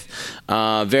it with.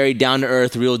 Very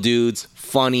down-to-earth, real dudes,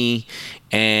 funny,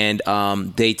 and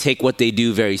they take what they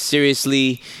do very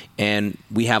seriously. And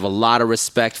we have a lot of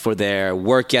respect for their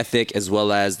work ethic as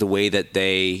well as the way that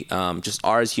they just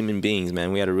are as human beings,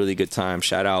 man. We had a really good time.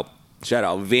 Shout out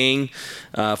Ving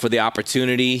for the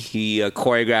opportunity. He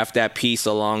choreographed that piece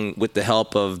along with the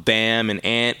help of Bam and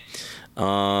Ant.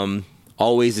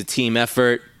 Always a team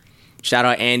effort. Shout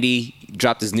out Andy. He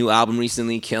dropped his new album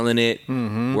recently, killing it.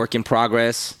 Mm-hmm. Work in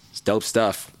progress. It's dope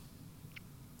stuff.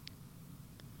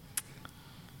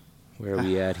 Where are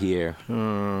we at here?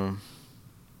 Do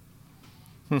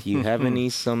you have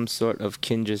some sort of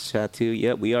Kinjaz tattoo?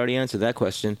 Yep, we already answered that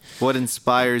question. What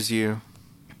inspires you?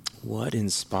 What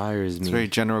inspires me? It's a very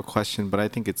general question, but I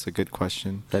think it's a good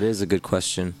question. That is a good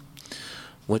question.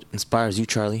 What inspires you,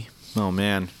 Charlie? Oh,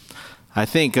 man. I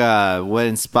think what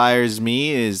inspires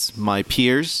me is my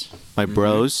peers, my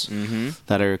bros,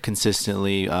 that are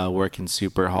consistently working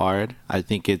super hard. I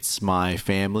think it's my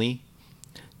family,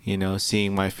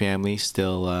 seeing my family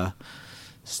still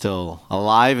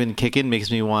alive and kicking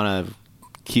makes me want to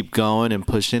keep going and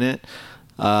pushing it.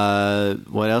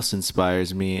 What else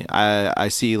inspires me? I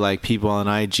see like people on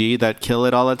IG that kill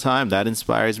it all the time. That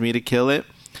inspires me to kill it.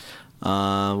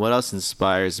 What else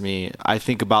inspires me? I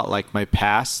think about like my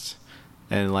past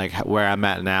and like where I'm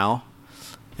at now,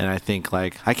 and I think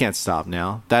like I can't stop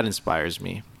now. That inspires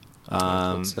me.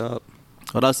 What's up?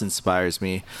 What else inspires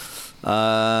me?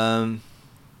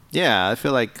 Yeah, I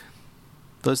feel like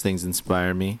those things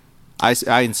inspire me.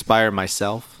 I inspire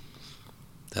myself.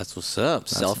 That's what's up.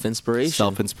 Self-inspiration.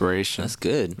 Self-inspiration. That's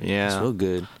good. Yeah. That's real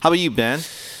good. How about you, Ben?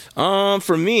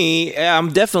 For me,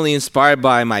 I'm definitely inspired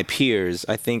by my peers.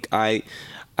 I think I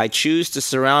choose to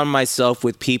surround myself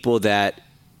with people that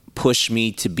push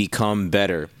me to become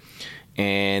better.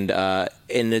 And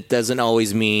it doesn't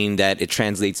always mean that it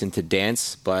translates into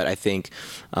dance, but I think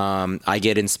I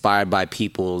get inspired by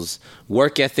people's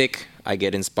work ethic. I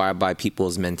get inspired by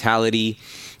people's mentality.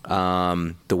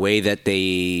 The way that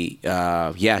they,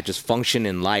 just function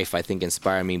in life, I think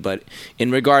inspire me. But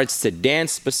in regards to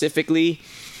dance specifically,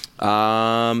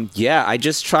 I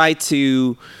just try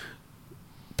to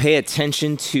pay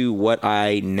attention to what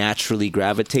I naturally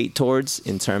gravitate towards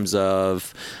in terms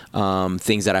of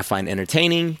things that I find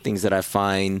entertaining, things that I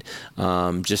find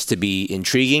just to be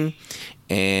intriguing.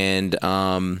 And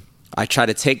I try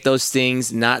to take those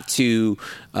things, not to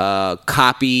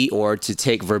copy or to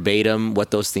take verbatim what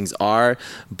those things are,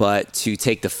 but to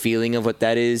take the feeling of what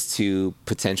that is to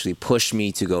potentially push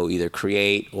me to go either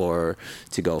create or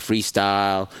to go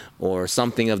freestyle or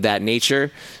something of that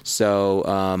nature.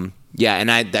 So,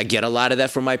 and I get a lot of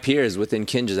that from my peers within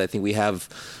Kinjaz. I think we have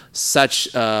such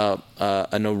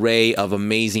an array of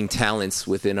amazing talents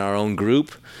within our own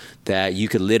group that you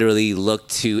could literally look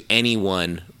to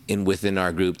anyone within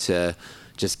our group to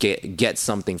just get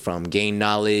something from, gain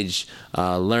knowledge,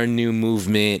 learn new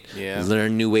movement,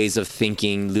 learn new ways of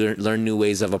thinking, learn new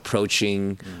ways of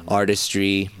approaching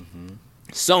artistry.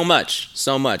 So much.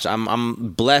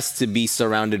 I'm blessed to be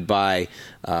surrounded by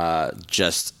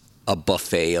just a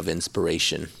buffet of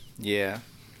inspiration. Yeah.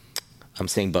 I'm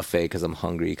saying buffet because I'm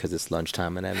hungry because it's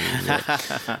lunchtime and I haven't eaten yet.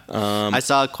 I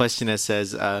saw a question that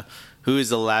says, who is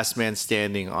the last man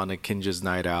standing on a Kinjaz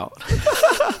night out?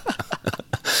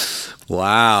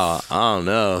 Wow. I don't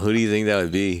know. Who do you think that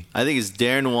would be? I think it's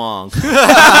Darren Wong.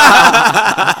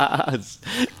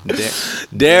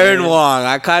 Darren Wong.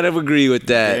 I kind of agree with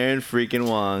that. Darren freaking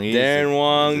Wong. Darren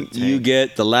Wong, you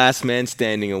get the Last Man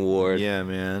Standing award. Yeah,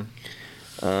 man.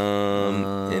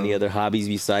 Any other hobbies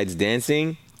besides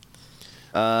dancing?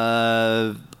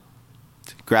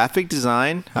 Graphic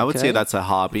design. I would say that's a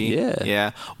hobby.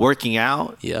 Yeah. Working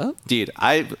out. Yeah. Dude,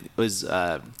 I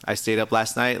stayed up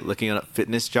last night looking at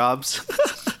fitness jobs,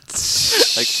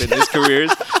 like fitness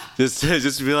careers. Just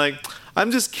to be like,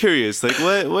 I'm just curious. Like,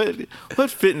 what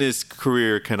fitness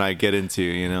career can I get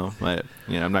into? But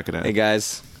I'm not gonna. Hey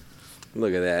guys,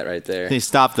 look at that right there. Hey,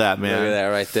 stop that, man. Look at that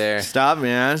right there. Stop,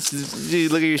 man.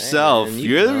 Dude, look at yourself. Man,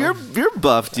 you're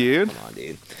buff, dude. Come on,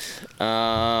 dude.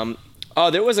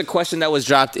 There was a question that was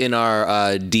dropped in our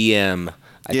DM.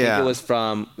 I think it was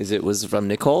from. Was it from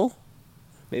Nicole?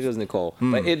 Maybe it was Nicole.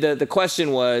 But the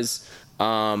question was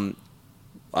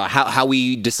how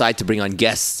we decide to bring on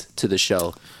guests to the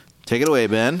show. Take it away,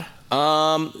 Ben.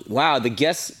 Wow, the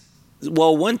guests.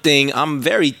 Well, one thing, I'm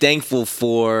very thankful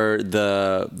for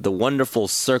the wonderful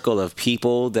circle of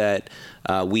people that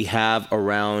we have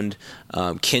around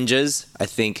Kinjaz. I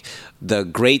think the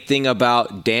great thing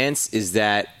about dance is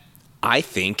that I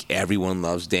think everyone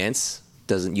loves dance.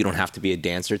 You don't have to be a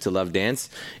dancer to love dance.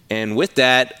 And with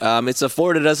that, it's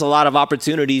afforded us a lot of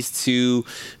opportunities to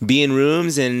be in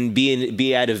rooms and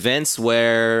be at events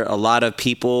where a lot of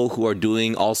people who are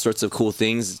doing all sorts of cool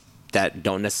things that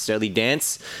don't necessarily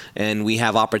dance, and we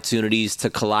have opportunities to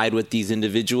collide with these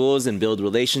individuals and build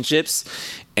relationships.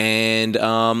 And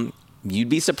you'd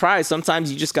be surprised.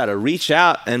 Sometimes you just got to reach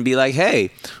out and be like, hey,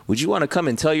 would you want to come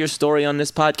and tell your story on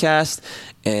this podcast?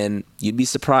 And you'd be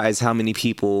surprised how many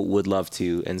people would love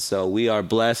to. And so we are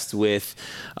blessed with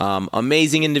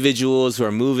amazing individuals who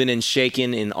are moving and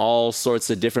shaking in all sorts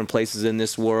of different places in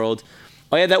this world.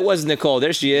 Oh, yeah, that was Nicole.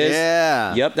 There she is.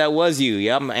 Yeah. Yep, that was you.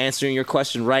 Yep, I'm answering your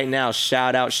question right now.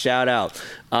 Shout out, shout out.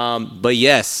 But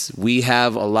yes, we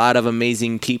have a lot of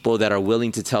amazing people that are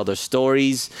willing to tell their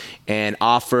stories and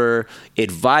offer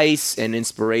advice and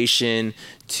inspiration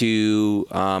to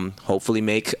hopefully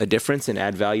make a difference and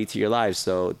add value to your lives.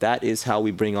 So that is how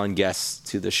we bring on guests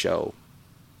to the show.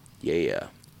 Yeah.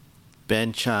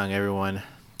 Ben Chung, everyone.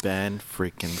 Ben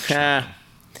freaking Chung.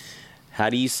 How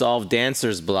do you solve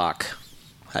dancer's block?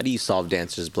 How do you solve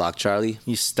dancer's block, Charlie?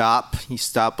 You stop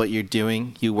what you're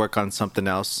doing. You work on something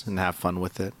else and have fun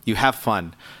with it. You have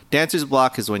fun. Dancer's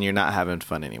block is when you're not having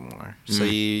fun anymore. So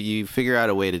you figure out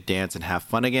a way to dance and have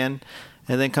fun again,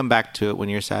 and then come back to it when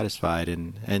you're satisfied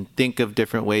and think of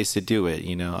different ways to do it.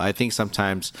 You know, I think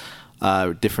sometimes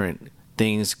different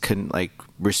things can like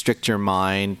restrict your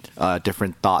mind,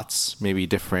 different thoughts, maybe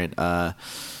different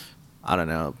I don't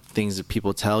know, things that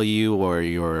people tell you, or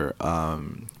your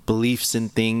beliefs in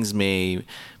things may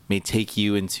take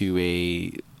you into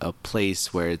a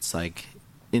place where it's like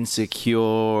insecure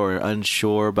or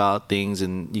unsure about things,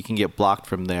 and you can get blocked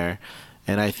from there.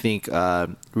 And I think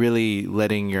really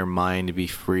letting your mind be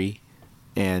free,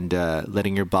 and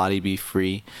letting your body be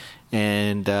free,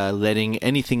 and letting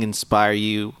anything inspire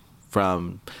you,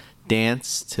 from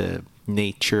dance to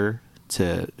nature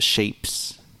to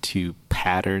shapes to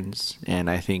patterns. And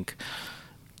I think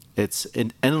it's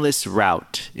an endless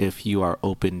route if you are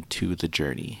open to the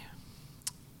journey.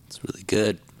 It's really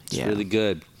good. It's really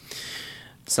good.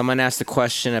 Someone asked a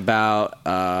question about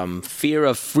fear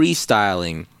of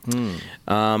freestyling.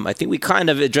 I think we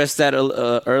kind of addressed that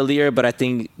earlier, but I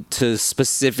think to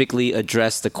specifically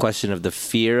address the question of the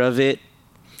fear of it,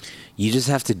 you just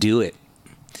have to do it.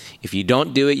 If you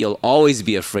don't do it, you'll always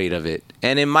be afraid of it.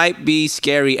 And it might be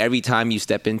scary every time you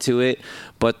step into it,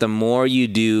 but the more you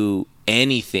do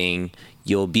anything,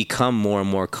 you'll become more and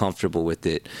more comfortable with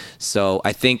it. So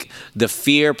I think the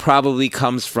fear probably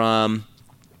comes from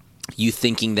you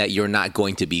thinking that you're not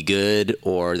going to be good,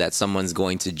 or that someone's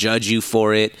going to judge you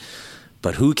for it.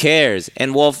 But who cares?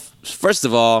 And well, first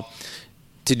of all,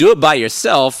 to do it by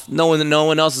yourself, no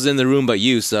one else is in the room but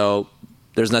you, so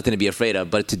there's nothing to be afraid of.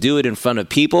 But to do it in front of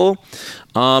people,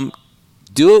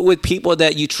 do it with people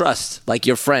that you trust, like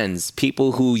your friends,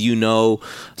 people who you know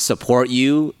support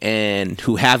you and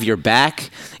who have your back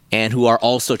and who are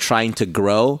also trying to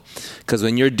grow. Because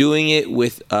when you're doing it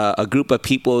with a group of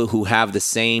people who have the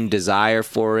same desire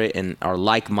for it and are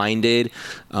like-minded,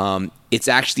 it's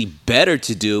actually better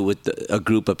to do it with a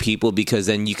group of people, because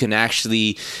then you can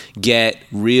actually get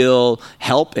real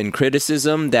help and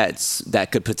criticism that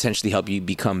could potentially help you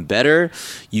become better.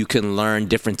 You can learn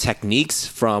different techniques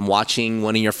from watching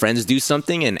one of your friends do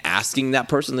something and asking that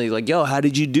person, like, yo, how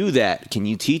did you do that? Can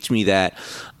you teach me that?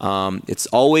 It's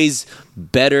always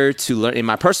better to learn, in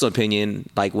my personal opinion,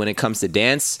 like when it comes to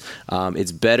dance,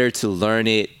 it's better to learn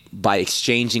it by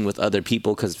exchanging with other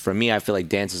people, because for me, I feel like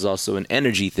dance is also an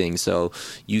energy thing. So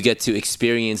you get to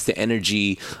experience the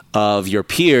energy of your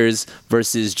peers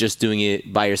versus just doing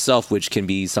it by yourself, which can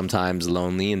be sometimes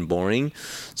lonely and boring.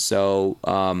 So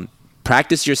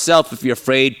practice yourself if you're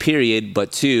afraid, period.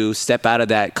 But 2, step out of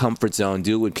that comfort zone.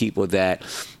 Do it with people that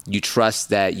you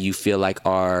trust, that you feel like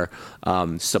are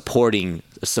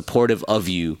supportive of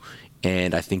you.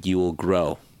 And I think you will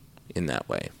grow in that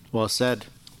way. Well said.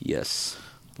 Yes.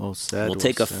 Well said. We'll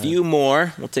take a few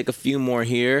more. We'll take a few more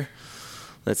here.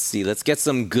 Let's see. Let's get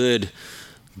some good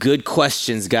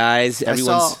questions, guys.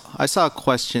 I saw a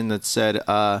question that said,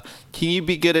 "Can you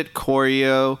be good at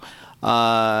choreo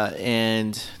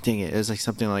And dang it was like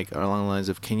something like along the lines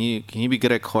of can you be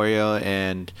good at choreo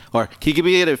or can you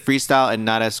be good at freestyle and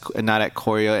not at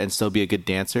choreo and still be a good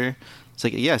dancer? It's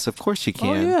like, yes, of course you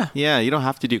can. Yeah, you don't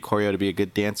have to do choreo to be a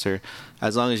good dancer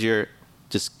as long as you're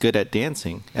just good at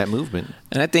dancing, at movement.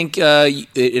 And I think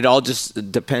it all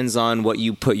just depends on what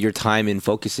you put your time in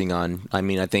focusing on. I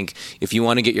mean, I think if you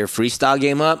want to get your freestyle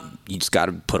game up, you just got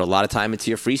to put a lot of time into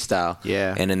your freestyle.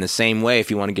 Yeah. And in the same way, if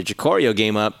you want to get your choreo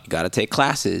game up, you got to take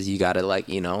classes. You got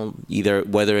to either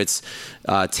whether it's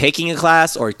taking a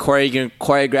class or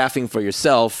choreographing for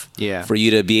yourself. Yeah. For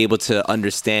you to be able to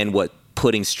understand what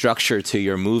putting structure to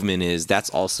your movement is. That's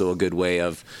also a good way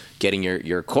of getting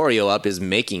your choreo up, is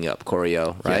making up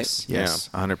choreo, right? Yes,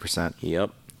 100%. Yep.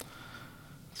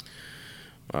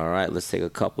 All right, let's take a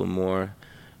couple more.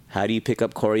 How do you pick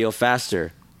up choreo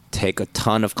faster? Take a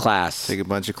ton of class. Take a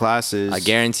bunch of classes. I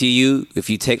guarantee you, if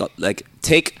you take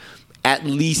at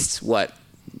least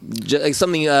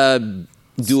something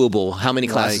doable. How many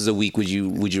classes a week would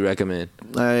you recommend?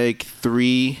 Like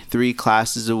three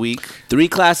classes a week. 3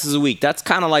 classes a week. That's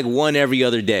kind of like one every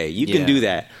other day. You can do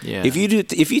that. Yeah.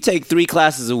 If you take 3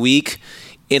 classes a week,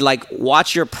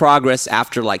 watch your progress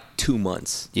after 2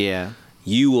 months. Yeah.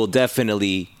 You will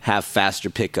definitely have faster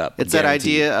pickup. It's that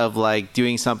idea of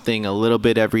doing something a little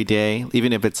bit every day,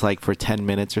 even if it's for 10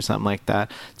 minutes or something like that.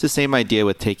 It's the same idea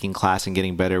with taking class and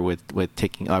getting better with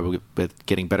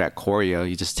getting better at choreo.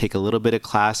 You just take a little bit of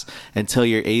class until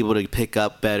you're able to pick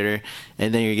up better,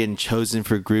 and then you're getting chosen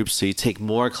for groups. So you take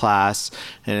more class,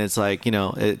 and it's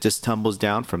it just tumbles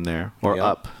down from there or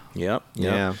up. Yep.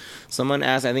 Yeah. Someone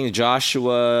asked, I think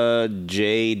Joshua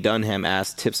J. Dunham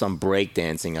asked tips on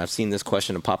breakdancing. I've seen this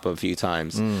question pop up a few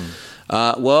times.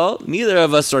 Well, neither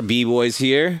of us are b-boys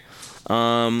here.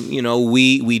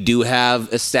 We do have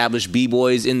established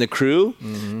b-boys in the crew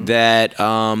that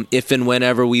if and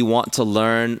whenever we want to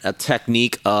learn a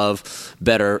technique of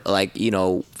better,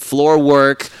 floor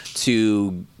work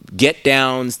to get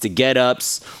downs to get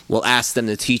ups, we'll ask them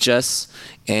to teach us.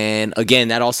 And again,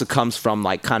 that also comes from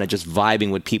kind of just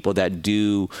vibing with people that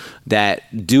do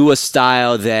a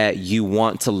style that you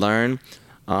want to learn.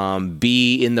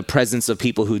 Be in the presence of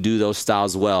people who do those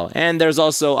styles well. And there's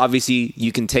also, obviously,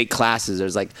 you can take classes.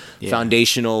 There's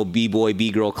foundational b-boy,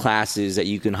 b-girl classes that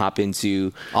you can hop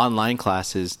into. Online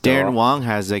classes. Darren Wong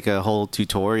has a whole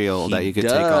tutorial that you could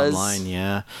take online.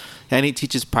 Yeah. And he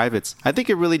teaches privates. I think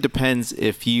it really depends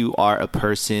if you are a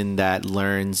person that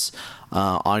learns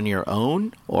on your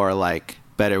own or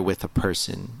better with a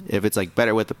person. If it's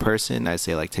better with a person, I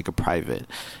say take a private.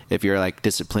 If you're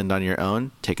disciplined on your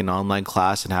own, take an online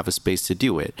class and have a space to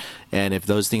do it. And if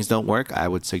those things don't work, I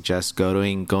would suggest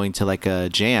going to a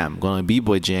jam, going to a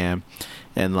b-boy jam,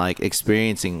 and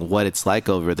experiencing what it's like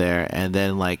over there, and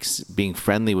then being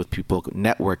friendly with people,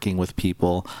 networking with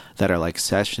people that are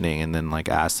sessioning, and then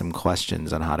ask them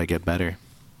questions on how to get better.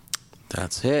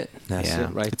 That's it. That's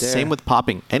it right it's there. Same with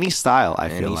popping. Any style, I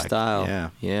feel like. Any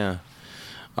style. Yeah.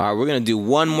 All right, we're going to do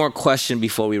one more question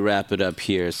before we wrap it up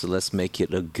here, so let's make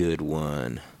it a good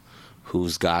one.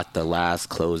 Who's got the last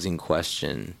closing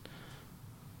question?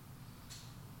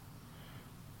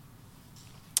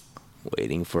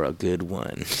 Waiting for a good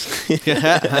one.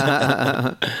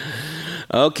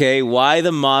 Okay, why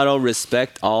the motto,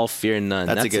 respect all, fear none?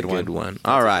 That's a good one.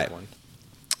 All right.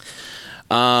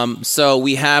 So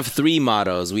we have 3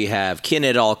 mottos. We have kin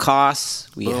at all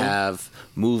costs. We have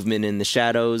movement in the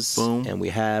shadows. Boom. And we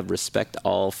have respect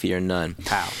all, fear none.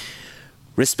 Pow.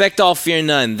 Respect all, fear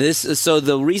none. So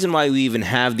the reason why we even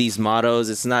have these mottos,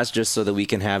 it's not just so that we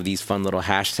can have these fun little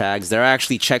hashtags. They're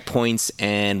actually checkpoints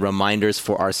and reminders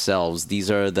for ourselves.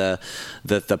 These are the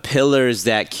pillars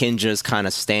that Kinjaz kind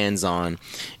of stands on.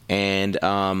 And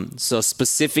so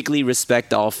specifically,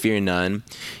 respect all, fear none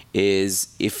is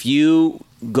if you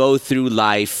go through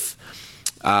life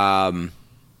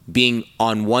being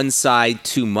on one side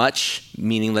too much,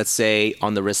 meaning let's say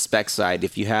on the respect side,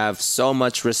 if you have so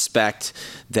much respect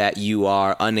that you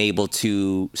are unable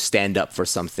to stand up for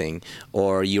something,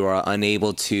 or you are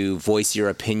unable to voice your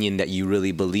opinion that you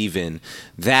really believe in,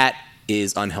 that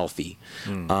is unhealthy.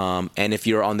 And if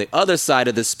you're on the other side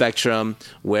of the spectrum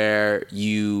where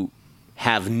you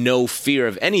have no fear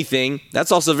of anything,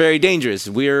 that's also very dangerous.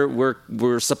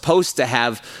 We're supposed to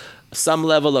have some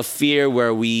level of fear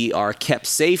where we are kept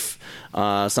safe.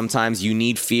 Sometimes you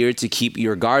need fear to keep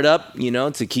your guard up,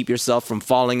 to keep yourself from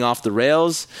falling off the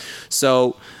rails.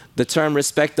 So the term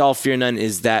respect all, fear none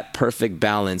is that perfect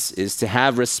balance, is to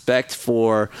have respect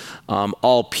for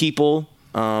all people,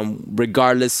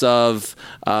 regardless of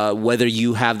whether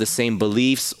you have the same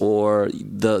beliefs or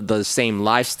the same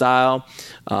lifestyle.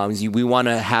 We want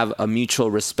to have a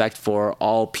mutual respect for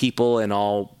all people and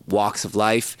all walks of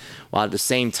life, while at the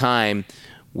same time,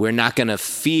 we're not going to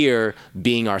fear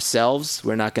being ourselves.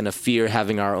 We're not going to fear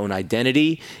having our own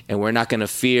identity, and we're not going to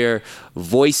fear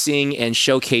voicing and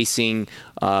showcasing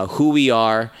who we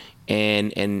are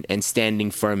and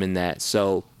standing firm in that.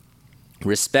 So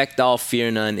respect all,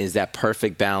 fear none is that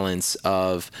perfect balance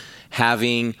of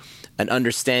having an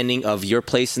understanding of your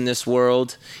place in this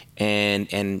world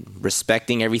and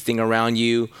respecting everything around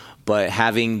you, but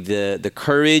having the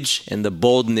courage and the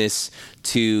boldness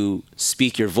to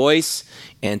speak your voice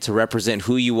and to represent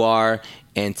who you are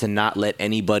and to not let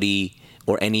anybody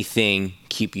or anything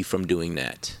keep you from doing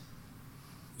that.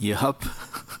 Yup.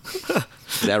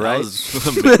 Is that right?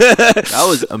 That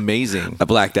was amazing. I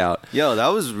blacked out. Yo, that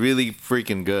was really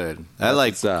freaking good.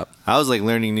 What's up? I was like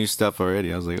learning new stuff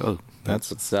already. I was like, oh,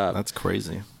 That's what's up. That's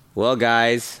crazy. Well,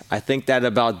 guys, I think that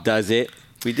about does it.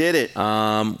 We did it.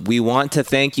 We want to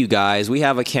thank you guys. We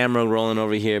have a camera rolling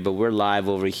over here, but we're live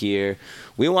over here.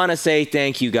 We want to say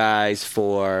thank you guys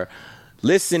for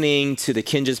listening to the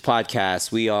Kinjaz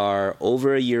podcast. We are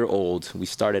over a year old. We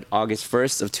started August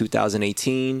 1st of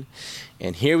 2018,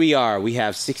 and here we are. We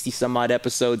have 60 some odd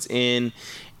episodes in,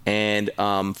 and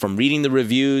from reading the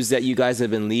reviews that you guys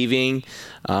have been leaving,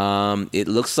 it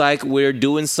looks like we're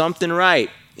doing something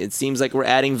right. It seems like we're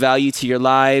adding value to your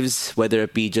lives, whether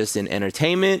it be just in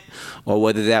entertainment or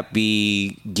whether that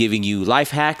be giving you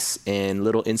life hacks and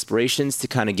little inspirations to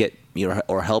kind of get,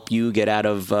 or help you get out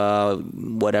of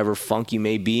whatever funk you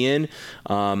may be in.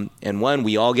 And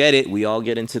we all get it. We all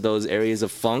get into those areas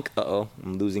of funk. Uh-oh,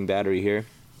 I'm losing battery here.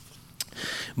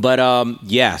 But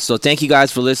so thank you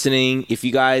guys for listening. If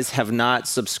you guys have not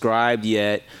subscribed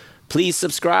yet, please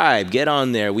subscribe. Get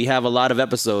on there. We have a lot of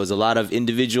episodes, a lot of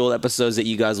individual episodes that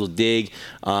you guys will dig,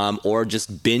 or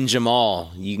just binge them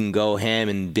all. You can go ham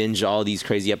and binge all these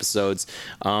crazy episodes.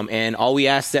 And all we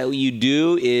ask that you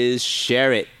do is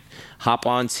share it. Hop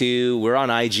onto, we're on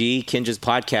IG, Kinjaz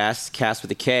Podcast, cast with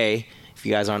a K. If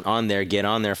you guys aren't on there, get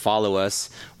on there, follow us.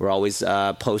 We're always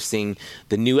posting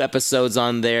the new episodes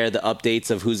on there, the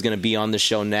updates of who's going to be on the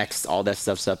show next. All that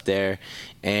stuff's up there.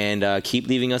 And keep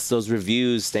leaving us those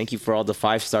reviews. Thank you for all the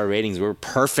 5-star ratings. We're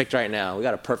perfect right now. We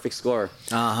got a perfect score.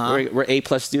 We're A+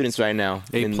 students right now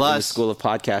in the School of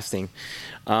Podcasting.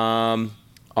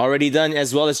 Already done,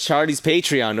 as well as Charlie's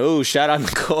Patreon. Oh, shout out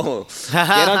Nicole.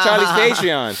 Get on Charlie's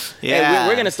Patreon. Yeah. Hey,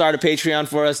 we're going to start a Patreon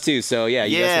for us too. So yeah,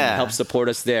 you guys can help support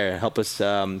us there. Help us,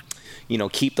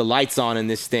 keep the lights on in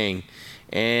this thing.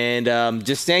 And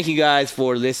just thank you guys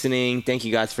for listening. Thank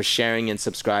you guys for sharing and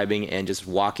subscribing and just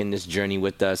walking this journey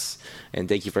with us. And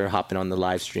thank you for hopping on the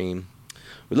live stream.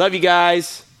 We love you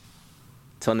guys.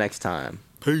 Till next time.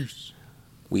 Peace.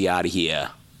 We out of here.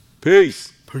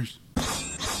 Peace. Peace.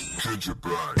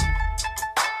 Kinjaz.